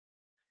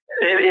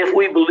 If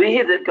we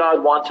believe that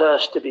God wants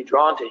us to be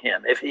drawn to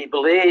Him, if we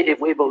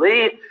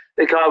believe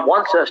that God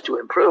wants us to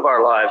improve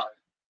our lives,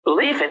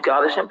 belief in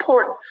God is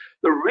important.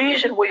 The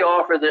reason we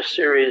offer this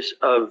series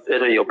of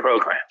video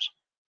programs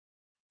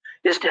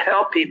is to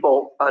help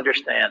people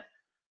understand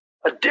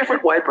a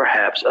different way,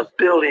 perhaps, of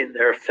building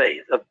their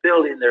faith, of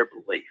building their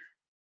belief.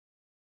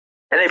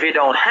 And if you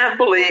don't have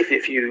belief,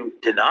 if you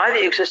deny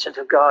the existence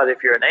of God,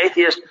 if you're an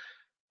atheist,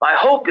 my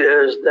hope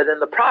is that in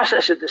the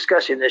process of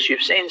discussing this,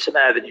 you've seen some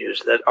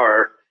avenues that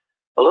are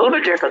a little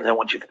bit different than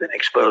what you've been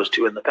exposed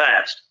to in the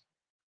past.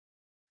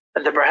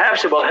 And that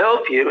perhaps it will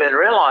help you in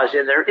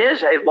realizing there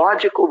is a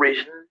logical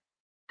reason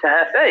to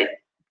have faith.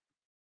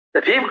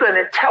 That people can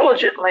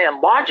intelligently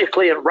and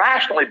logically and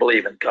rationally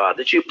believe in God.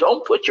 That you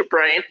don't put your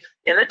brain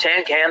in a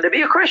tin can to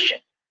be a Christian.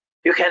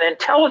 You can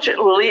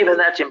intelligently believe, and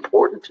that's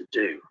important to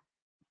do.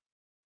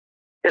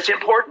 It's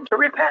important to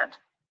repent.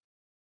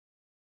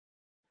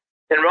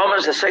 In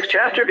Romans, the 6th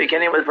chapter,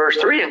 beginning with verse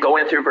 3 and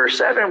going through verse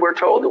 7, we're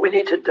told that we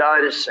need to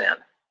die to sin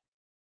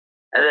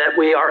and that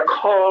we are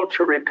called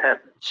to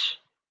repentance.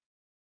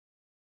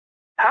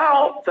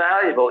 How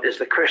valuable is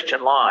the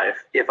Christian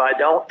life if I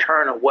don't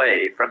turn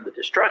away from the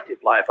destructive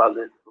life I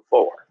lived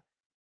before?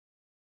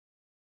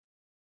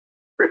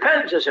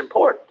 Repentance is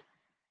important.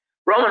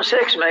 Romans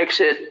 6 makes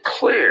it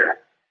clear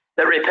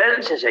that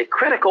repentance is a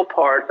critical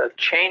part of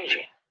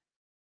changing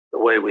the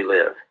way we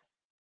live.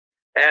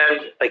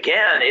 And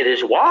again, it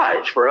is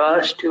wise for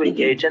us to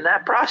engage in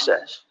that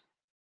process.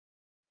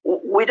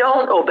 We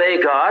don't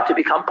obey God to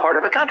become part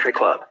of a country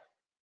club.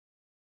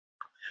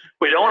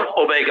 We don't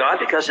obey God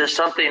because it's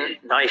something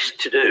nice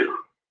to do.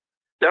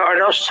 There are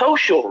no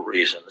social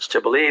reasons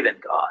to believe in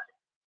God.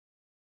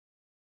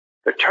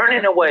 But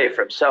turning away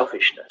from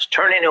selfishness,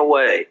 turning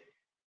away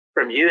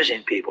from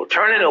using people,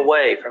 turning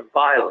away from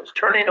violence,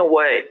 turning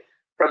away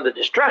from the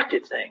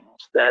destructive things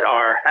that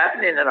are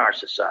happening in our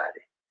society,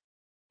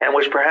 and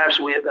which perhaps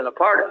we have been a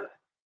part of,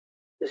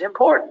 is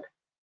important.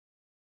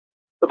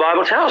 The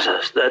Bible tells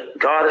us that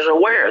God is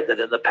aware that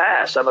in the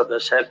past some of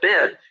us have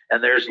been,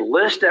 and there's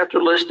list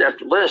after list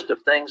after list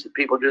of things that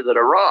people do that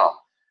are wrong.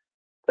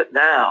 But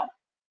now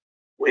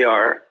we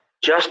are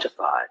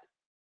justified.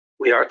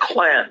 We are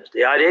cleansed.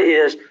 The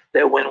idea is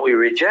that when we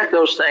reject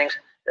those things,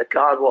 that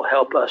God will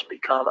help us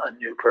become a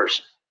new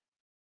person.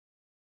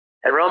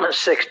 And Romans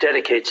 6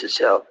 dedicates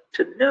itself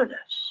to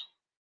newness.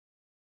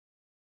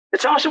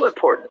 It's also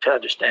important to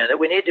understand that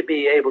we need to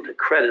be able to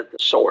credit the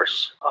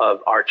source of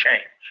our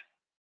change.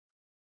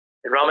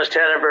 In Romans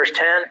 10 and verse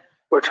 10,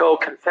 we're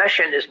told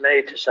confession is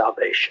made to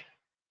salvation.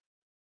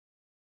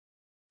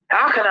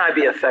 How can I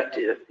be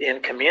effective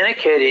in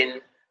communicating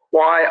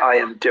why I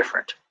am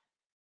different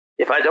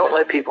if I don't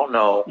let people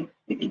know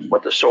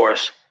what the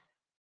source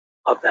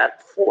of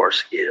that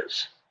force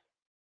is?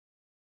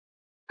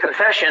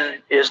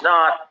 Confession is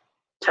not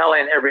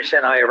telling every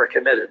sin I ever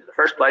committed. In the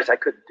first place, I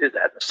couldn't do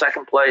that. In the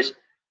second place,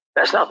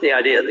 that's not the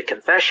idea. The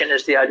confession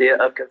is the idea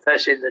of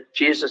confessing that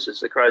Jesus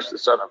is the Christ, the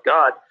Son of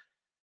God.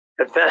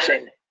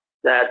 confessing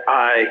that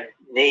I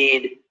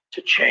need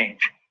to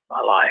change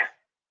my life,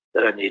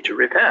 that I need to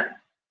repent.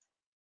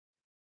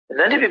 And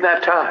then to be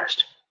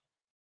baptized.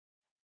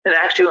 In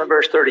Acts 2 and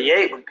verse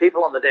 38, when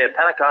people on the day of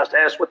Pentecost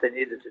asked what they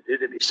needed to do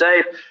to be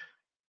saved,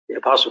 the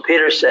Apostle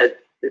Peter said,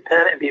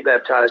 repent and be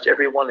baptized,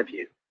 every one of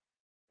you,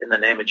 in the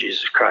name of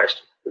Jesus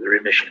Christ, for the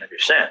remission of your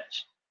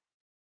sins.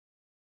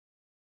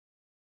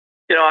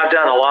 You know, I've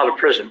done a lot of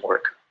prison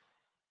work.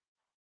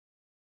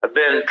 I've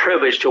been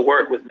privileged to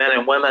work with men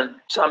and women,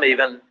 some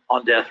even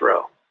on death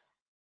row.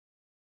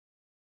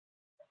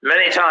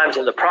 Many times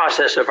in the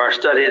process of our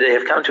study, they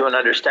have come to an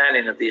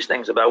understanding of these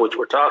things about which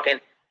we're talking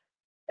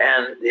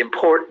and the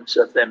importance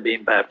of them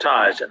being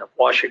baptized and of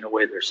washing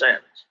away their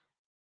sins.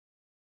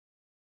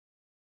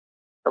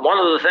 And one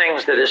of the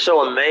things that is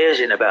so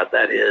amazing about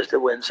that is that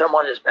when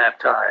someone is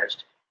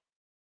baptized,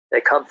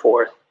 they come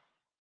forth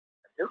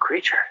a new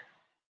creature,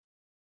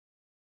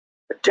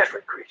 a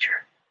different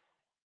creature.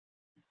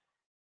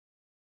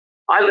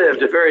 I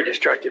lived a very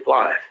destructive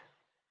life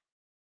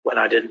when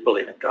I didn't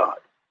believe in God.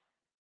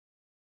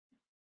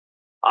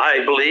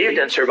 I believed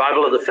in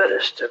survival of the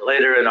fittest, and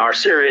later in our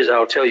series,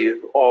 I'll tell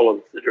you all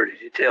of the dirty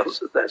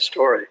details of that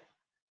story.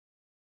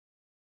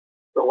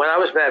 But when I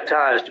was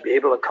baptized, to be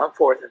able to come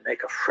forth and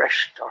make a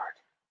fresh start,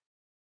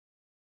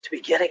 to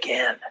begin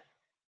again,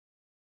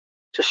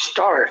 to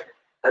start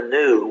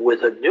anew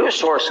with a new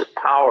source of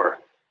power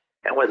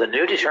and with a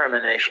new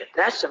determination,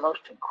 that's the most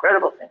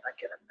incredible thing I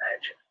can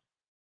imagine.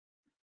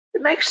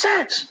 It makes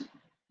sense.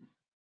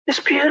 It's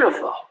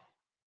beautiful.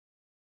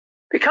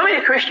 Becoming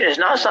a Christian is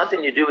not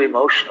something you do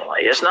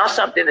emotionally. It's not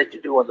something that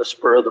you do on the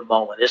spur of the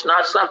moment. It's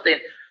not something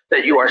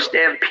that you are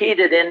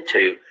stampeded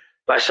into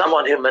by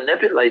someone who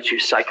manipulates you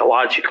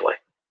psychologically.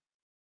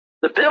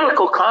 The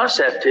biblical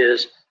concept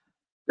is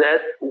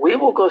that we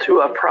will go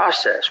through a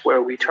process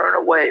where we turn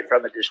away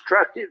from a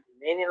destructive,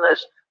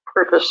 meaningless,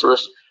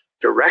 purposeless,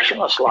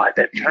 directionless life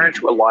and turn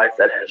to a life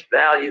that has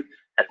value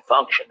and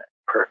function and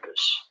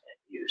purpose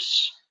and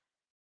use.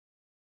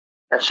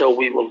 And so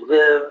we will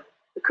live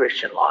the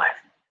Christian life.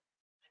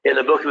 In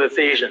the book of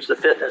Ephesians, the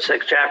 5th and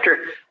 6th chapter,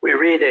 we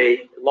read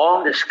a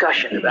long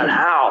discussion about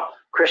how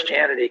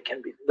Christianity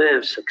can be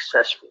lived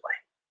successfully.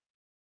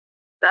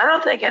 Now, I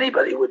don't think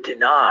anybody would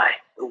deny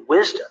the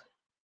wisdom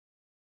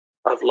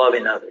of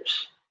loving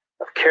others,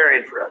 of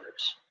caring for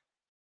others,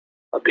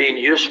 of being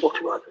useful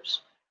to others,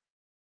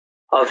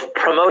 of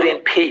promoting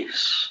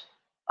peace,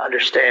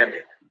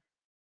 understanding.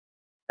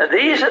 And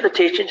these are the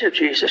teachings of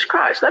Jesus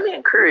Christ. Let me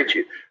encourage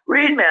you.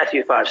 Read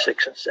Matthew 5,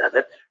 6, and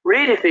 7.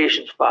 Read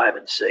Ephesians 5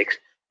 and 6.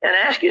 And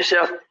ask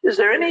yourself, is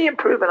there any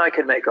improvement I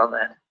can make on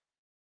that?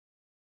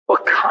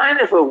 What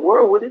kind of a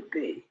world would it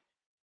be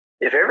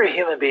if every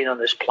human being on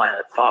this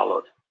planet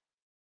followed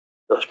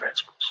those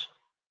principles?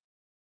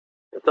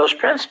 But those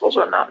principles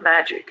are not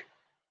magic.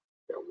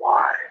 They're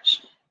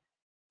wise.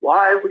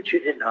 Why would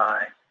you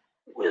deny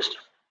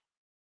wisdom?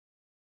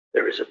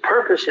 There is a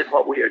purpose in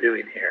what we are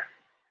doing here.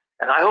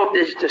 And I hope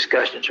these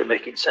discussions are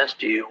making sense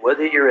to you,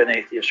 whether you're an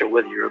atheist or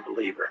whether you're a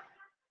believer.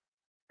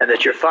 And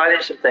that you're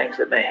finding some things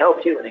that may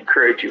help you and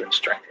encourage you and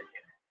strengthen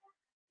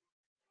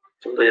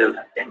you to live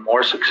a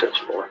more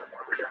successful and a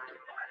more productive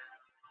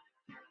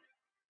life.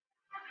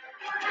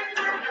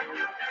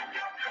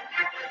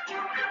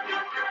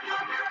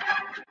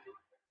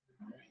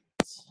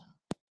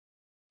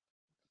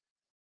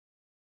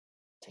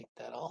 Take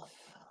that off.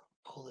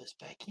 Pull this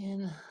back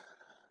in.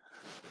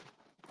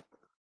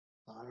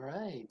 All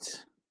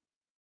right.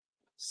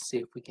 See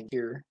if we can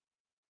hear.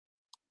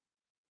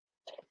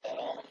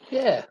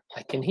 Yeah,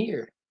 I can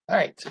hear. All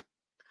right.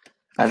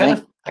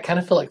 I kind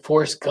of feel like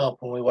Forrest Gump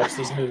when we watch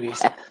these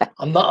movies.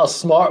 I'm not a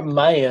smart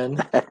man.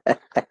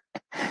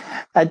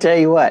 I tell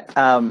you what,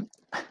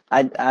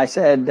 I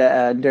said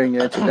during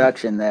your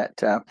introduction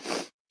that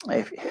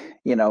if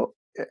you know,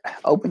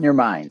 open your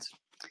minds.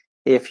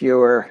 If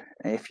your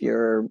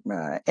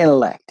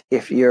intellect,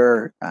 if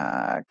your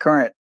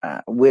current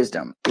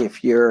wisdom,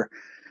 if your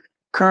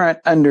current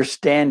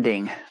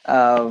understanding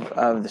of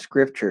the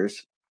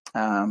scriptures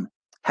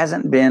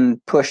hasn't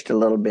been pushed a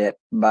little bit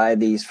by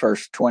these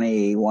first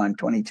 21,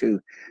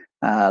 22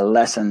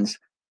 lessons,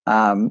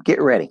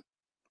 get ready,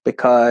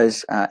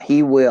 because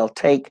he will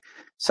take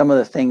some of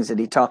the things that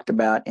he talked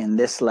about in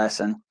this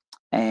lesson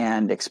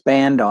and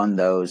expand on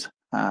those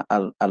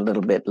a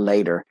little bit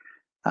later.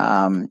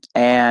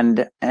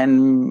 And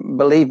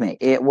believe me,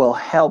 it will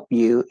help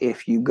you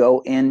if you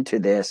go into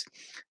this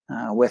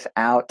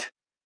without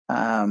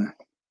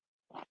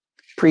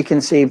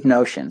preconceived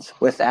notions,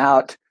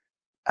 without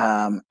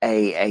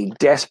a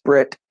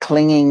desperate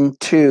clinging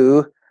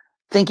to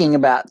thinking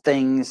about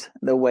things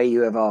the way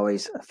you have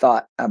always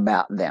thought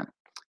about them.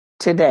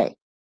 Today,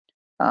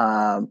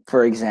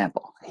 for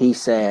example, he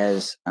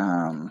says,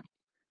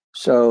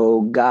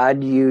 so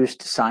God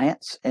used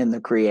science in the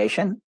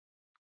creation.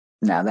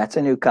 Now that's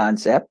a new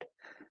concept.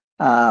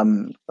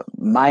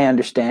 My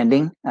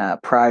understanding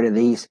prior to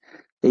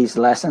these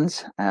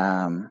lessons,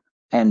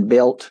 and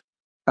built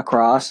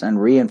across and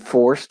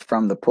reinforced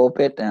from the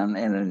pulpit and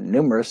in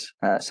numerous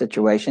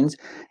situations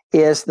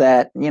is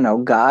that,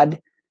 God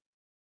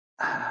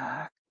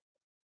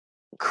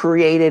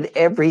created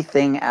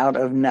everything out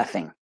of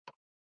nothing.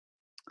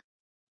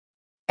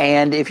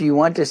 And if you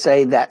want to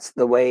say that's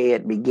the way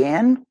it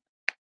began,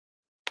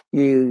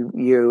 you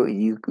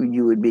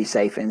would be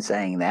safe in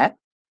saying that.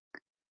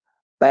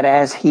 But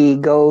as he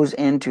goes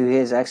into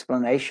his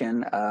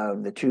explanation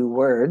of the two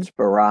words,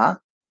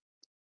 bara,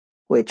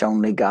 which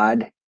only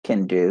God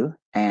can do,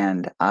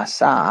 and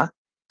asa,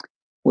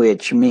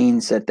 which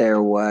means that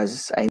there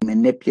was a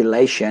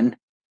manipulation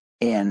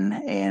in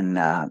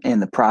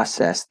the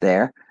process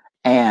there,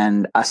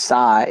 and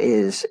asa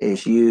is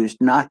used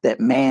not that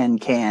man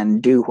can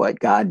do what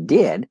God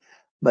did,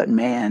 but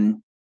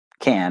man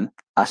can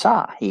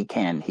asa. He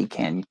can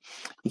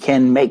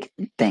make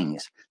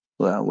things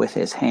with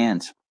his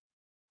hands.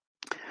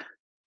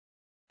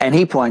 And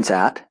he points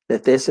out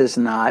that this is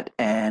not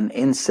an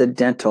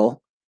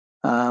incidental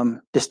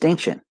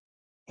distinction.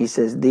 He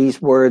says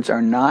these words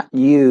are not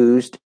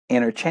used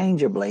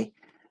interchangeably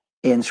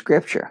in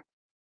Scripture.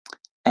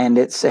 And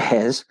it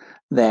says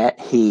that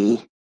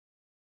he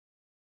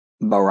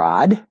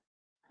barad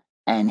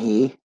and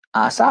he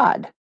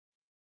asad.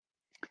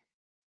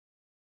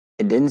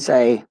 It didn't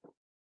say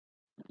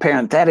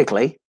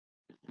parenthetically,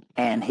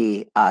 and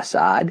he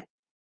asad,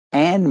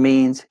 and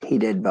means he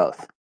did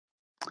both.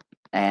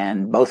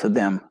 And both of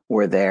them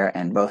were there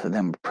and both of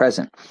them were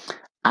present.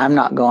 I'm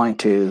not going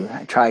to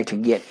try to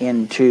get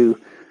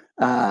into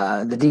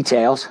the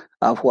details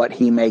of what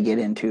he may get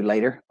into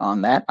later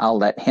on that. I'll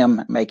let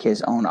him make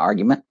his own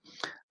argument.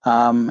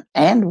 And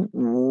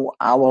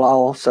I will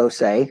also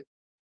say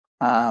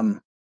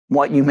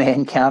what you may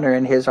encounter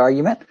in his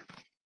argument,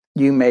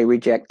 you may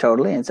reject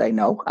totally and say,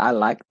 no, I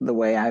like the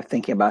way I'm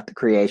thinking about the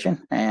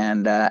creation,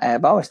 and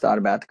I've always thought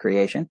about the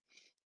creation,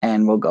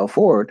 and we'll go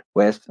forward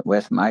with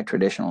my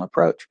traditional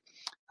approach.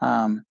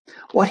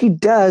 What he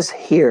does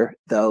here,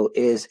 though,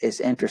 is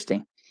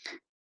interesting.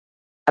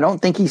 I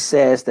don't think he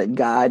says that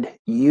God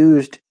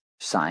used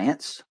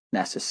science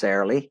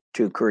necessarily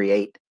to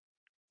create,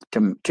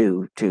 to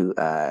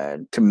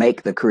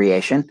make the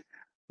creation,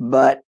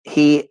 but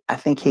I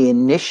think he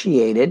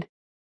initiated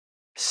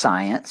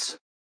science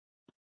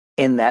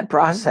in that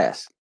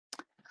process.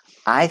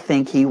 I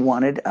think he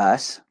wanted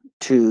us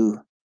to,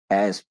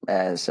 as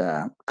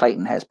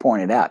Clayton has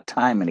pointed out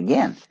time and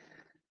again,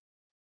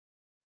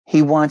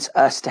 he wants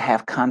us to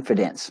have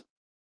confidence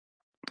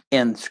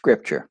in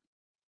Scripture.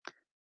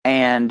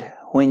 And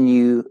when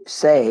you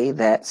say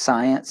that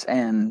science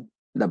and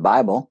the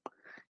Bible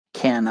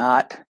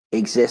cannot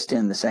exist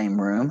in the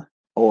same room,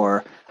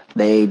 or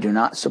they do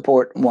not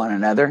support one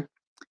another,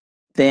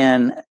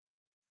 then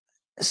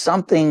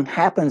something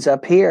happens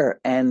up here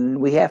and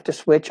we have to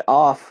switch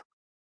off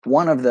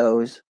one of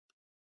those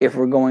if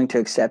we're going to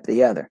accept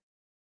the other.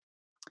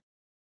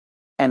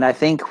 And I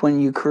think when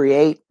you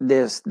create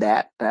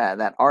that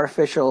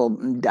artificial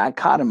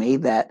dichotomy,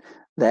 that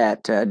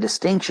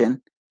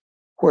distinction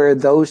where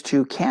those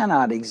two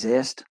cannot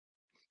exist,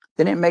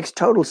 then it makes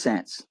total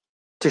sense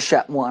to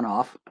shut one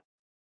off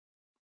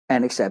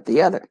and accept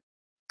the other.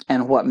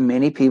 And what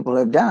many people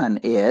have done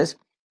is,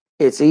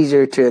 it's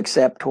easier to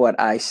accept what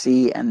I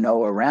see and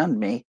know around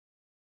me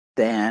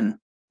than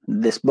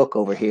this book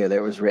over here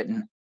that was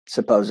written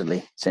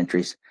supposedly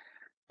centuries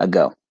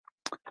ago.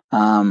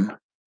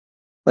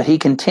 But he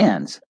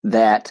contends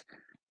that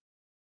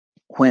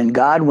when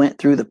God went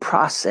through the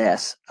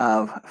process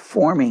of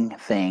forming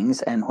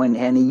things, and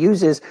he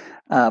uses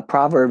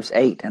Proverbs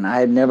 8, and I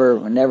had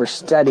never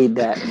studied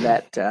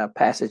that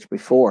passage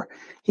before,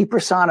 he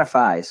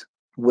personifies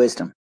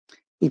wisdom.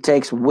 He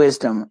takes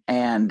wisdom,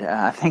 and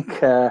I think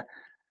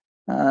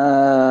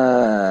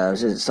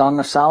is it Song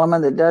of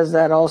Solomon that does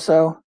that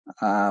also,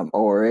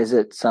 or is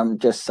it some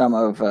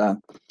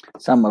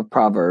of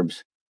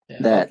Proverbs? Yeah,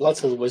 that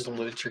lots of the wisdom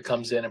literature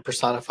comes in and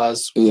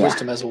personifies Yeah.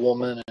 wisdom as a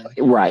woman.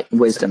 Right,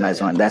 wisdom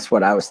as one. That's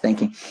what I was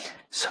thinking.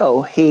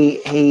 So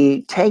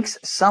he takes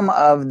some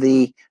of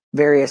the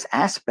various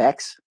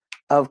aspects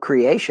of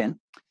creation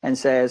and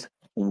says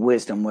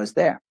wisdom was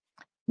there.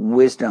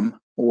 Wisdom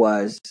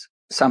was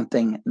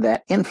something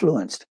that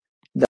influenced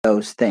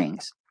those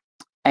things.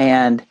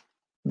 And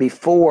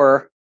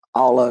before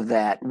all of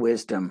that,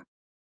 wisdom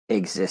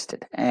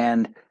existed.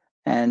 And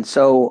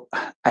so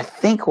I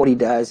think what he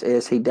does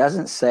is he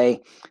doesn't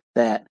say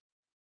that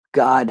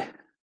God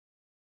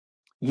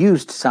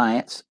used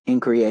science in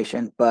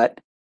creation, but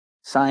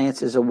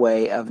science is a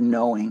way of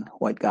knowing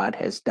what God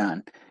has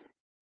done.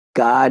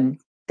 God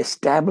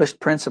established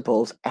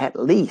principles, at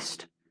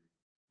least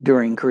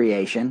during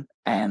creation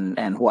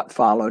and what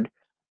followed,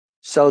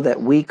 so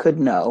that we could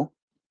know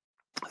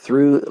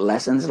through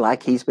lessons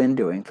like he's been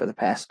doing for the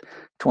past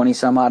 20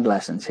 some odd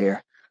lessons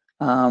here,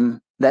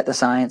 that the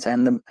science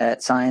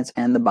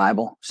and the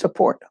Bible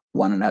support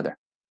one another.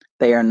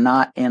 They are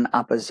not in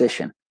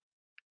opposition.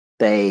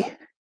 They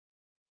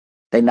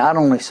not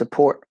only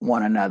support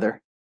one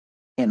another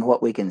in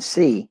what we can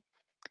see.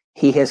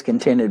 He has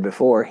contended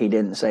before, he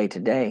didn't say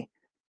today,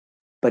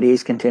 but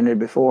he's contended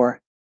before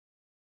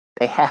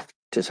They have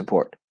to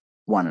support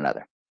one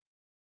another.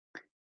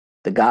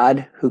 The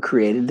God who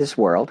created this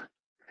world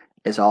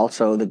is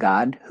also the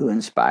God who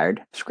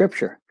inspired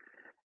Scripture.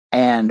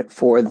 And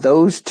for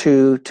those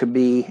two to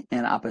be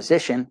in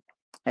opposition,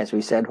 as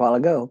we said a while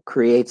ago,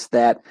 creates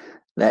that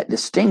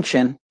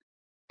distinction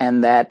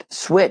and that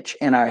switch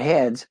in our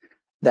heads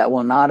that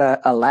will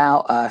not allow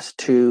us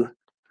to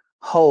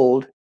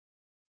hold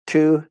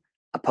two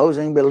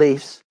opposing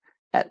beliefs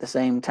at the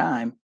same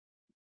time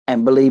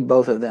and believe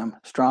both of them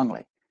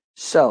strongly.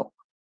 So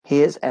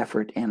his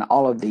effort in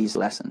all of these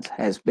lessons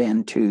has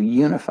been to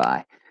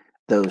unify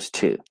those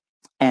two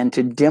and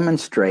to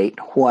demonstrate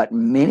what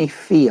many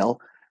feel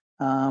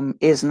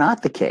is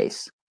not the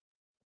case,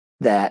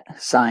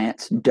 that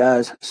science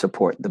does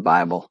support the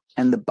Bible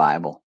and the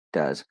Bible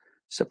does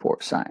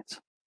support science.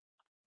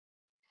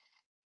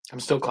 I'm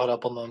still caught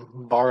up on the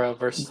Bara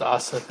versus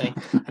Asa thing.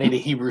 I need a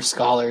Hebrew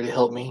scholar to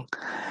help me.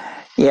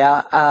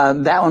 Yeah,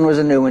 that one was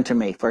a new one to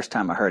me, first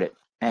time I heard it.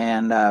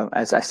 And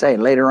as I say,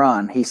 later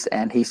on, he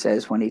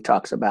says when he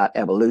talks about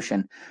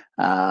evolution,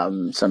 a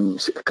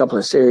couple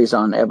of series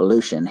on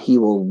evolution, he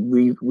will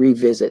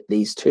revisit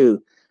these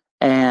two.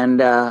 And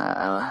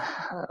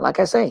like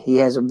I say, he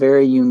has a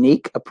very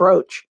unique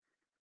approach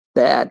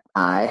that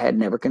I had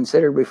never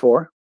considered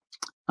before.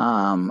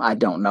 I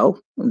don't know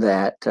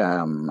that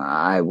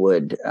I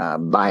would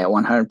buy it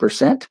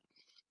 100%,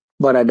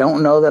 but I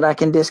don't know that I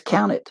can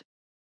discount it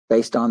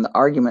based on the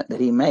argument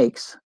that he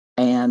makes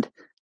and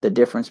the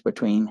difference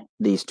between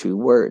these two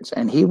words.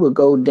 And he will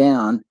go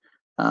down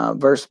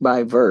verse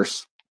by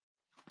verse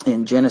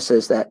in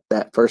Genesis,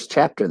 that first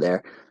chapter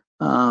there,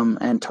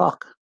 and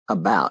talk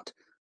about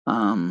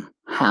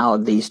how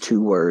these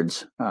two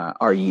words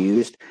are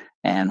used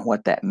and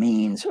what that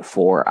means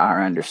for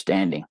our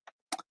understanding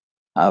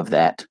of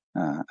that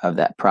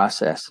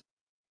process.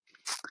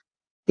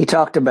 He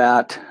talked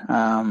about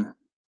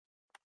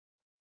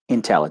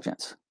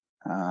intelligence.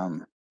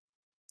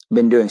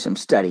 Been doing some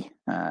study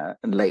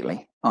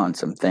lately on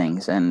some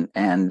things, and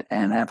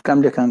have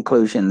come to the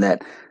conclusion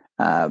that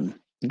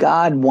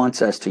God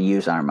wants us to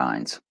use our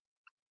minds.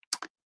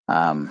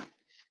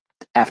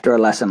 After a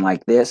lesson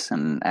like this,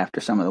 and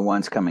after some of the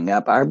ones coming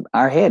up,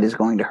 our head is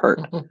going to hurt.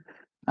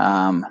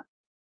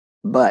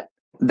 But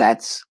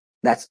that's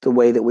the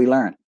way that we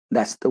learn.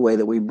 That's the way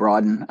that we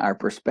broaden our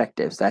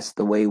perspectives. That's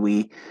the way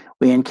we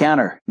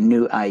encounter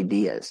new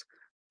ideas.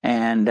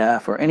 And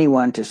for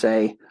anyone to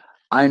say,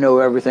 I know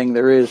everything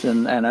there is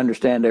and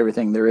understand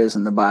everything there is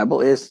in the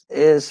Bible is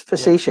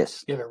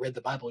facetious. You haven't read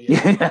the Bible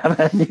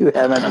yet. You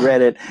haven't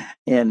read it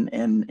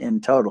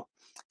in total.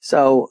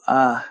 So,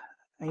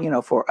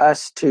 for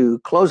us to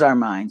close our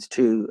minds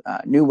to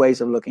new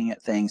ways of looking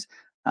at things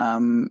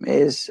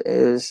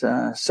is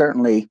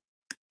certainly,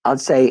 I'd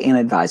say,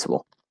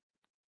 inadvisable.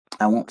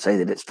 I won't say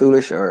that it's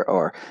foolish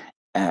or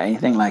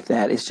anything like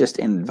that. It's just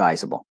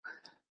inadvisable.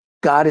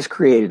 God has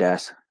created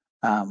us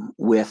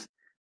with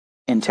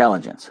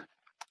intelligence.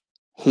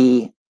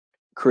 He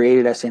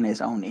created us in his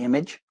own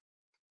image.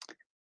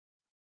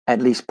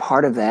 At least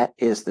part of that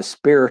is the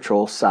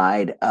spiritual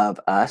side of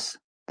us,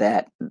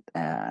 that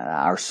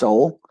our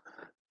soul,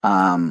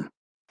 the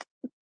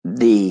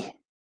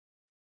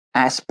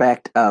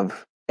aspect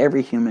of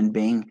every human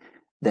being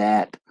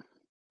that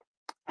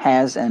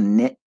has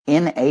an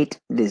innate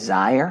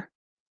desire,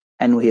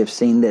 and we have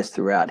seen this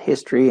throughout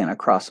history and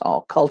across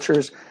all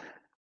cultures,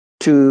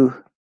 to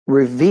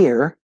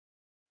revere,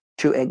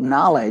 to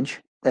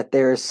acknowledge that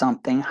there is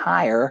something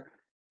higher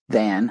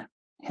than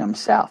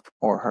himself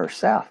or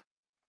herself.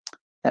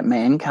 That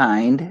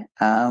mankind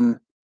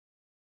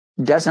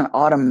doesn't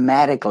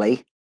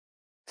automatically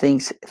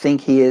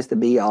think he is the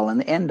be-all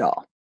and the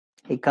end-all.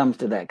 He comes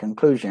to that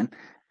conclusion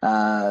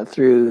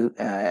through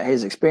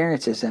his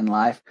experiences in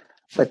life,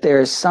 but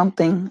there is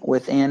something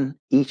within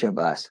each of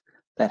us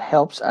that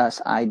helps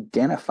us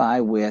identify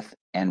with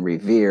and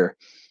revere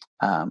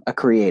a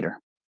creator,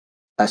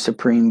 a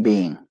supreme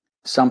being,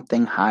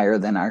 something higher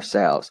than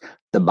ourselves.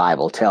 The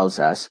Bible tells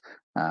us,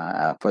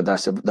 for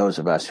those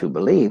of us who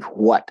believe,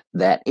 what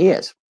that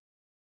is.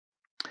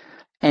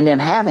 And in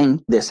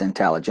having this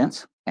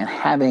intelligence and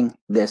having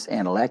this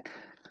intellect,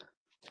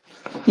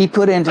 he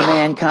put into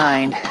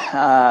mankind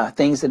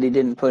things that he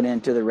didn't put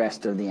into the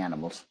rest of the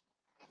animals.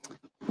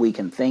 We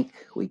can think,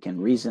 we can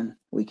reason,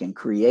 we can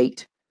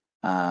create,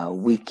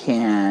 we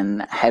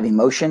can have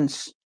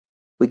emotions,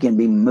 we can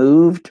be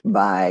moved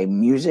by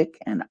music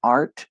and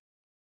art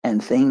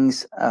and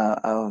things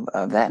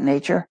of that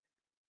nature.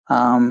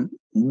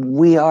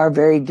 We are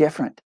very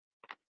different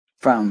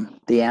from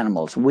the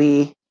animals.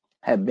 We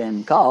have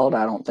been called,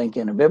 I don't think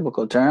in a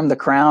biblical term, the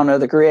crown of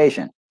the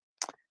creation.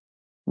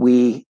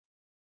 We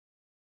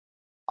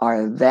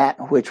are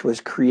that which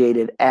was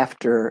created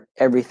after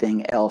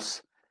everything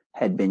else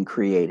had been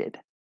created.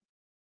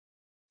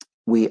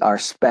 We are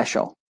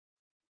special.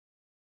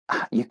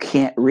 You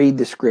can't read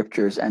the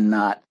scriptures and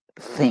not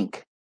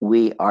think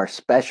we are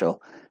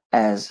special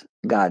as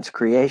God's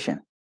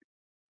creation.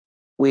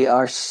 We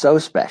are so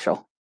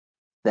special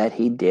that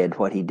he did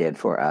what he did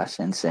for us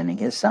in sending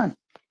his son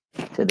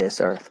to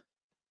this earth.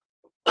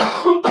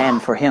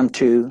 and for him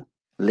to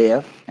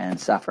live and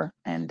suffer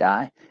and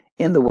die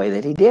in the way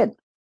that he did.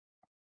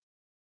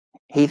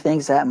 He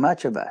thinks that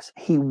much of us.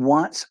 He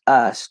wants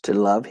us to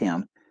love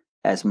him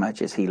as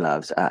much as he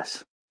loves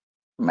us.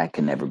 That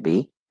can never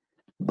be,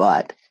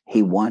 but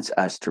he wants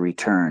us to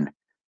return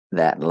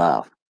that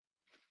love.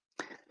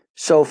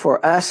 So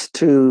for us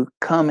to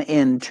come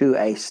into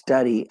a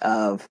study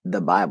of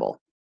the Bible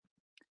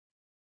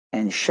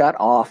and shut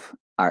off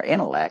our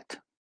intellect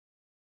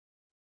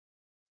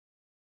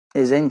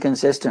is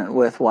inconsistent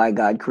with why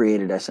God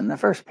created us in the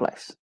first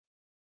place.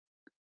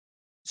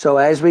 So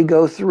as we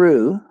go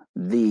through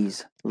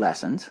these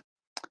lessons,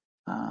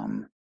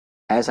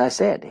 as I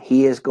said,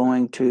 he is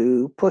going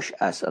to push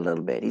us a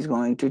little bit. He's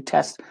going to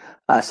test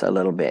us a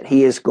little bit.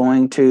 He is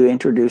going to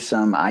introduce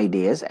some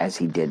ideas, as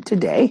he did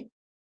today,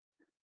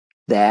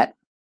 that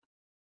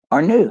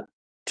are new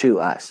to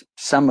us.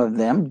 Some of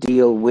them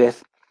deal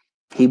with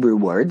Hebrew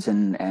words,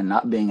 and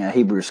not being a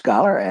Hebrew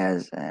scholar,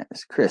 as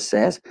Chris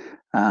says,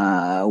 we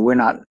were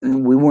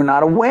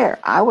not aware.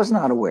 I was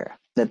not aware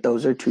that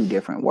those are two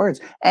different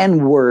words,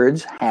 and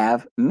words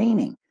have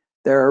meaning.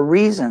 There are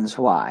reasons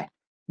why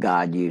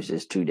God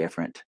uses two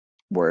different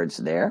words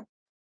there,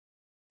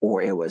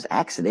 or it was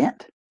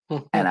accident.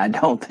 And I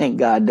don't think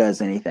God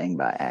does anything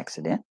by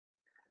accident.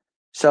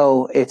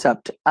 So it's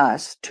up to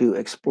us to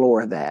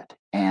explore that.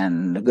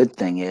 And the good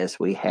thing is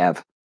we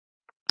have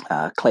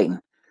Clayton,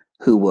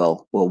 who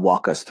will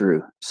walk us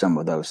through some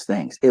of those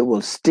things. It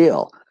will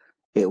still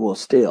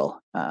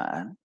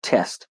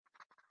test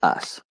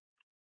us.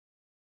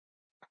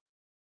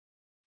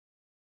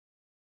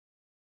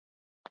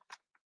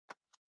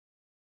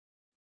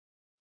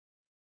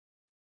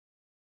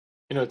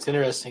 You know, it's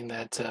interesting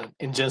that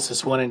in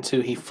Genesis 1 and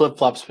 2, he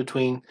flip-flops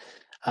between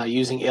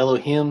using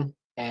Elohim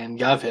and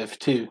Yahweh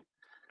too.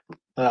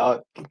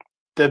 I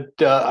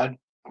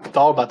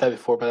thought about that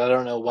before, but I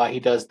don't know why he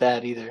does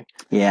that either.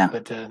 Yeah.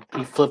 But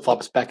he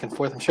flip-flops back and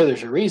forth. I'm sure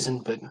there's a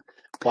reason, but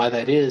why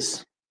that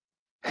is.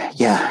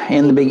 Yeah.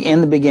 In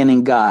the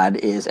beginning, God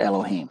is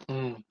Elohim.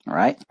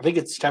 Right? I think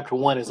it's chapter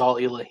 1 is all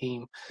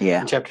Elohim.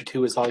 Yeah. And chapter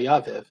 2 is all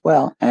Yahweh.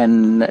 Well,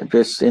 and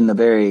just in the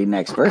very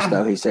next verse,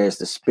 though, he says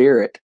the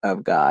Spirit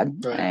of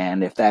God. Right.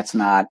 And if that's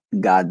not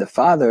God the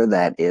Father,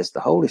 that is the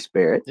Holy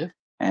Spirit. Yeah.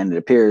 And it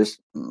appears,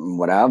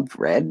 what I've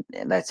read,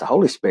 that's the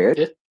Holy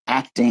Spirit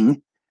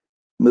acting,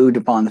 moved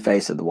upon the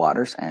face of the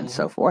waters, and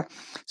so forth.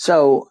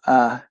 So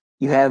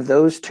you have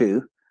those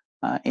two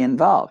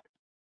involved.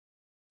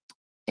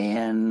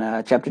 In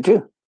chapter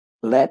 2,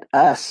 let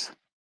us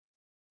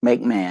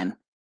make man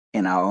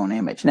in our own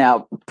image.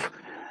 Now,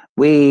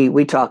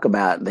 we talk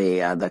about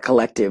the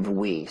collective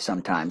we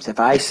sometimes. If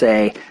I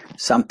say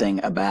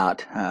something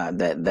about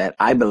that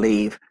I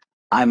believe,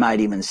 I might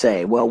even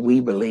say, well,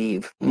 we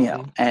believe, you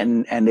know,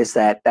 and it's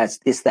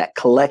that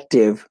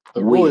collective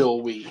the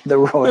royal we. The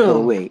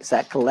royal we. It's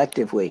that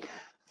collective we.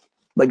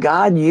 But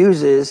God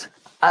uses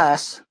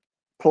us,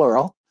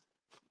 plural,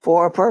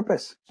 for a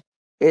purpose.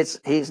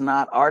 He's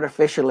not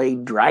artificially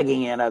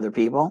dragging in other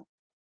people.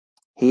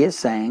 He is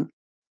saying,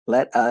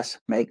 let us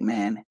make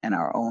man in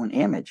our own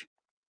image.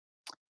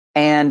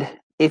 And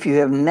if you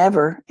have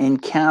never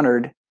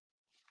encountered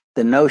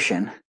the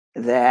notion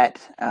that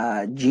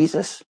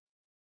Jesus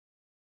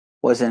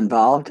was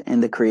involved in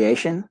the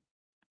creation,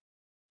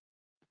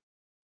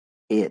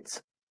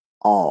 it's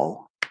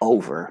all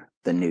over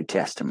the New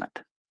Testament.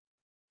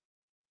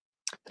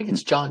 I think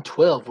it's John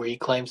 12 where he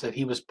claims that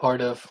he was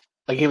part of,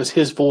 like it was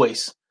his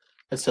voice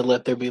that said,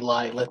 let there be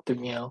light, let there,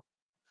 you know.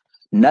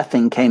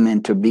 Nothing came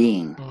into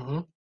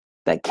being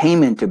that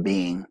came into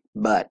being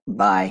but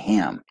by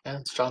him. Yeah,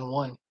 it's John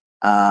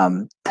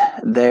 1.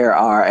 There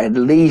are at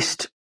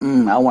least,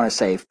 I want to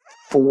say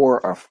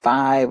 4 or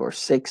 5 or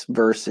 6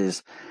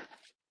 verses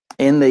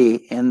in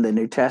the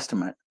New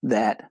Testament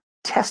that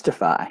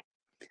testify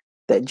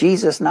that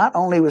Jesus not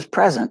only was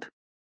present,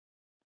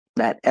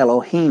 that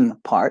Elohim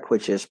part,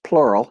 which is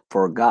plural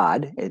for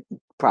God, it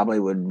probably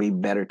would be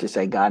better to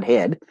say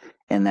Godhead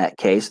in that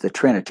case, the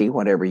Trinity,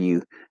 whatever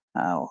you,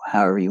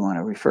 however you want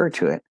to refer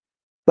to it,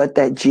 but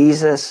that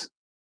Jesus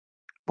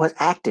was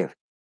active.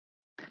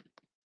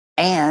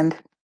 And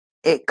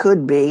it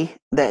could be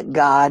that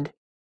God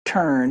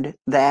turned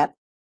that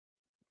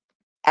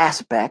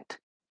aspect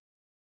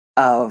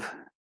of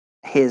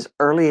his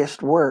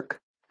earliest work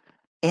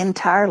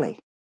entirely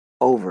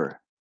over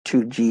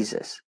to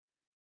Jesus.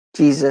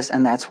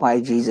 And that's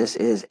why Jesus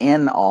is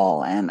in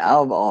all and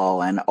of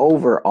all and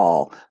over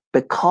all,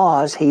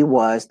 because he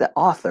was the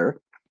author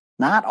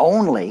not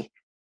only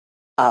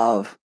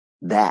of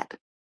that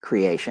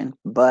creation,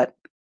 but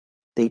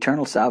the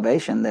eternal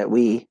salvation that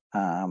we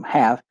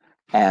have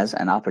as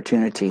an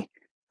opportunity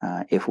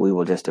if we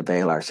will just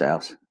avail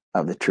ourselves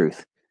of the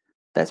truth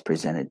that's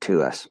presented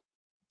to us.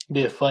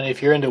 Be a fun,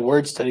 if you're into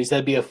word studies,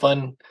 that'd be a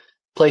fun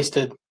place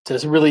to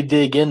really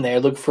dig in there.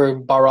 Look for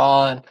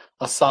bara and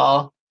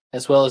asa,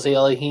 as well as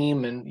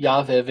Elohim and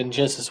Yahweh in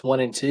Genesis 1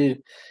 and 2,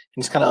 and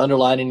just kind of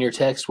underline in your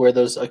text where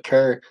those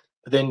occur.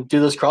 But then do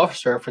those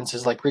cross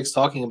references like Rick's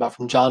talking about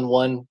from John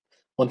 1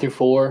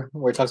 1-4,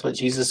 where it talks about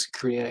Jesus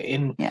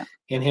in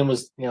him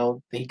was,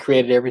 he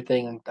created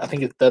everything. And I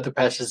think the other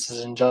passage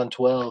is in John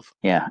 12.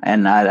 Yeah,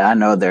 and I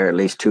know there are at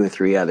least 2 or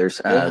 3 others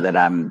that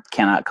I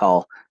cannot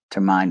call to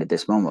mind at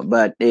this moment.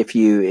 But if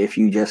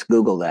you just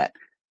Google that,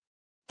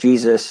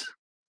 Jesus,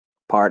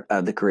 part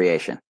of the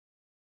creation,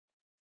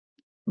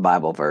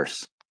 Bible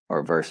verse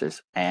or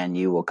verses, and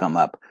you will come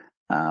up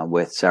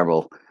with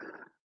several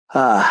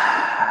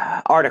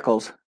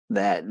articles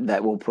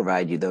that will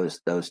provide you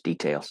those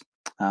details.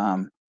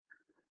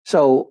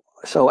 So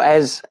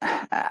as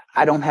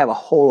I don't have a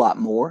whole lot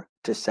more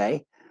to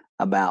say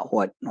about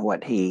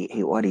what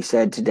he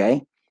said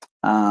today.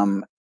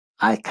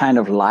 I kind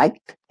of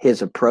liked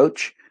his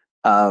approach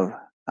of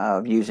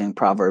using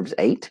Proverbs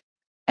 8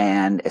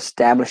 and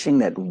establishing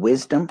that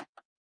wisdom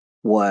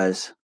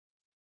was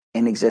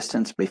in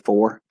existence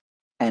before.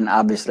 And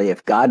obviously,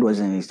 if God was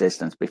in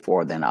existence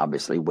before, then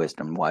obviously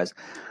wisdom was.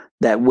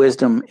 That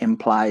wisdom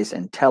implies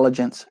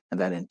intelligence, and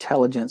that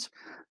intelligence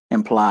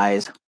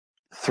implies,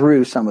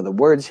 through some of the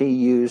words he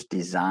used,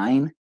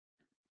 design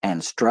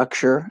and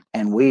structure.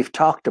 And we've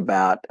talked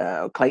about,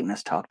 Clayton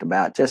has talked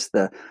about just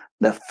the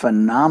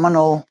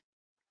phenomenal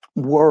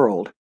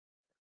world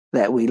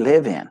that we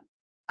live in.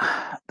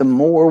 The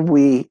more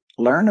we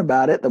learn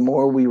about it, the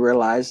more we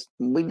realize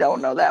we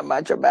don't know that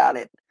much about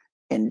it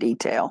in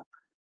detail.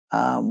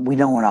 We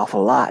know an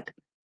awful lot,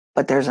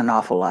 but there's an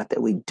awful lot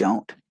that we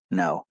don't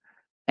know.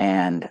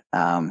 And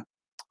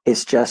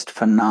it's just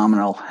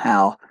phenomenal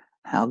how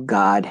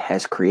God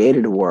has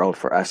created a world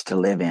for us to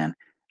live in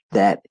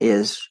that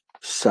is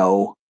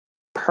so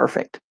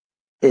perfect,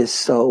 is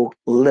so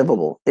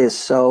livable, is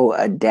so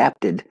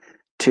adapted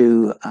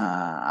to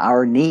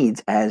our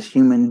needs as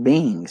human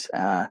beings.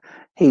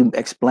 He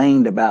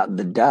explained about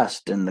the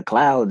dust and the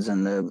clouds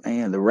and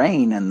the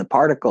rain and the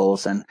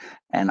particles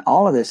and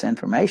all of this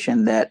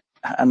information that,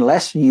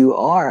 unless you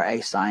are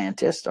a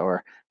scientist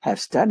or have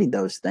studied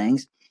those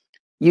things,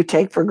 you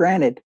take for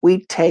granted.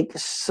 We take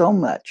so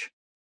much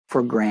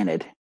for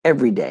granted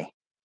every day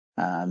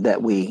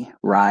that we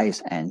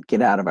rise and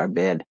get out of our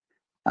bed.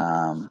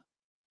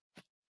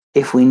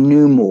 If we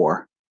knew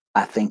more,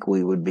 I think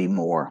we would be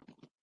more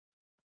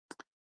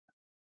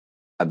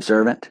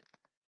observant,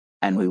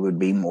 and we would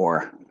be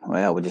more,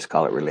 well, we'll just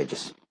call it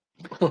religious.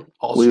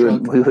 we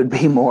would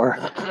be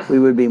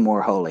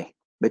more holy,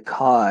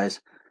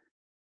 because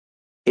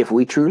if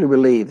we truly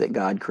believe that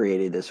God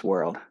created this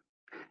world,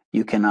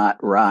 you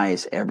cannot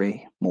rise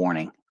every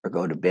morning or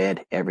go to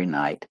bed every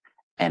night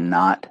and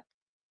not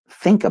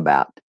think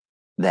about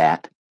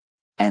that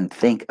and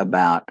think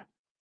about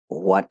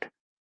what,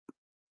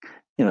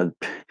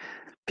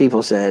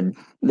 people said,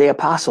 the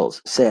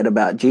apostles said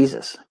about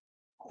Jesus.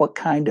 What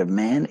kind of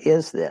man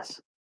is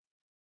this?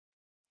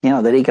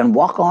 That he can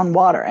walk on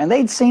water. And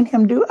they'd seen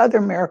him do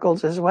other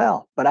miracles as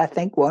well. But I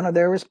think one of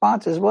their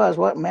responses was,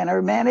 what manner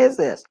of man is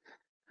this?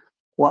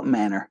 What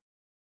manner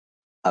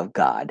of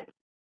God?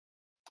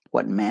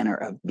 What manner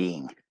of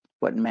being?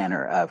 What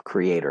manner of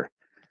creator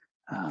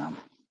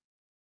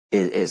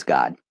is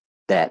God,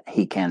 that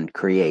he can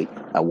create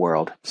a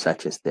world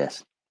such as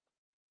this?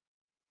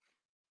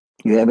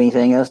 You have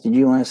anything else did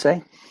you want to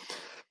say?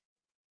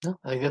 No,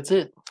 I think that's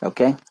it.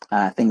 Okay.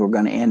 I think we're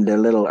going to end a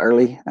little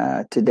early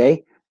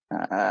today.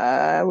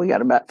 We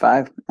got about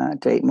 5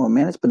 to 8 more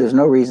minutes, but there's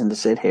no reason to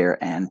sit here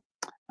and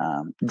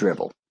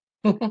dribble,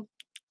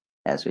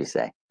 as we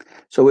say.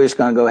 So we're just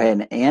going to go ahead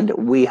and end.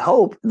 We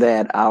hope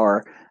that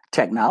our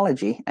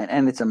technology,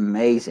 and it's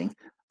amazing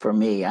for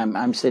me,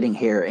 I'm sitting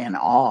here in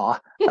awe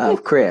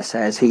of Chris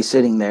as he's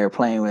sitting there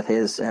playing with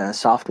his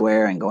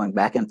software and going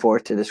back and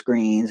forth to the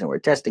screens, and we're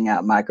testing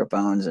out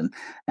microphones, and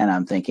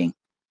I'm thinking,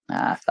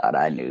 I thought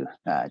I knew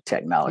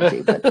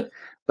technology,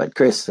 but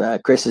Chris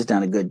has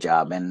done a good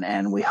job,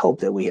 and we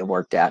hope that we have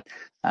worked out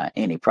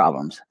any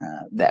problems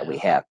that we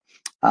have.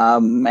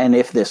 And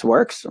if this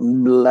works,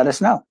 let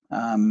us know.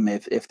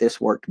 If this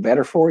worked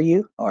better for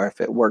you, or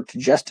if it worked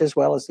just as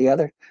well as the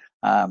other,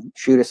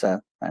 shoot us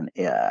a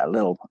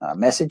little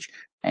message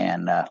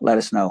and let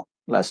us know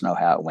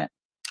how it went.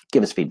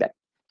 Give us feedback.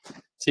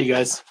 See you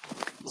guys.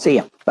 See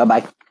ya.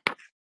 Bye-bye.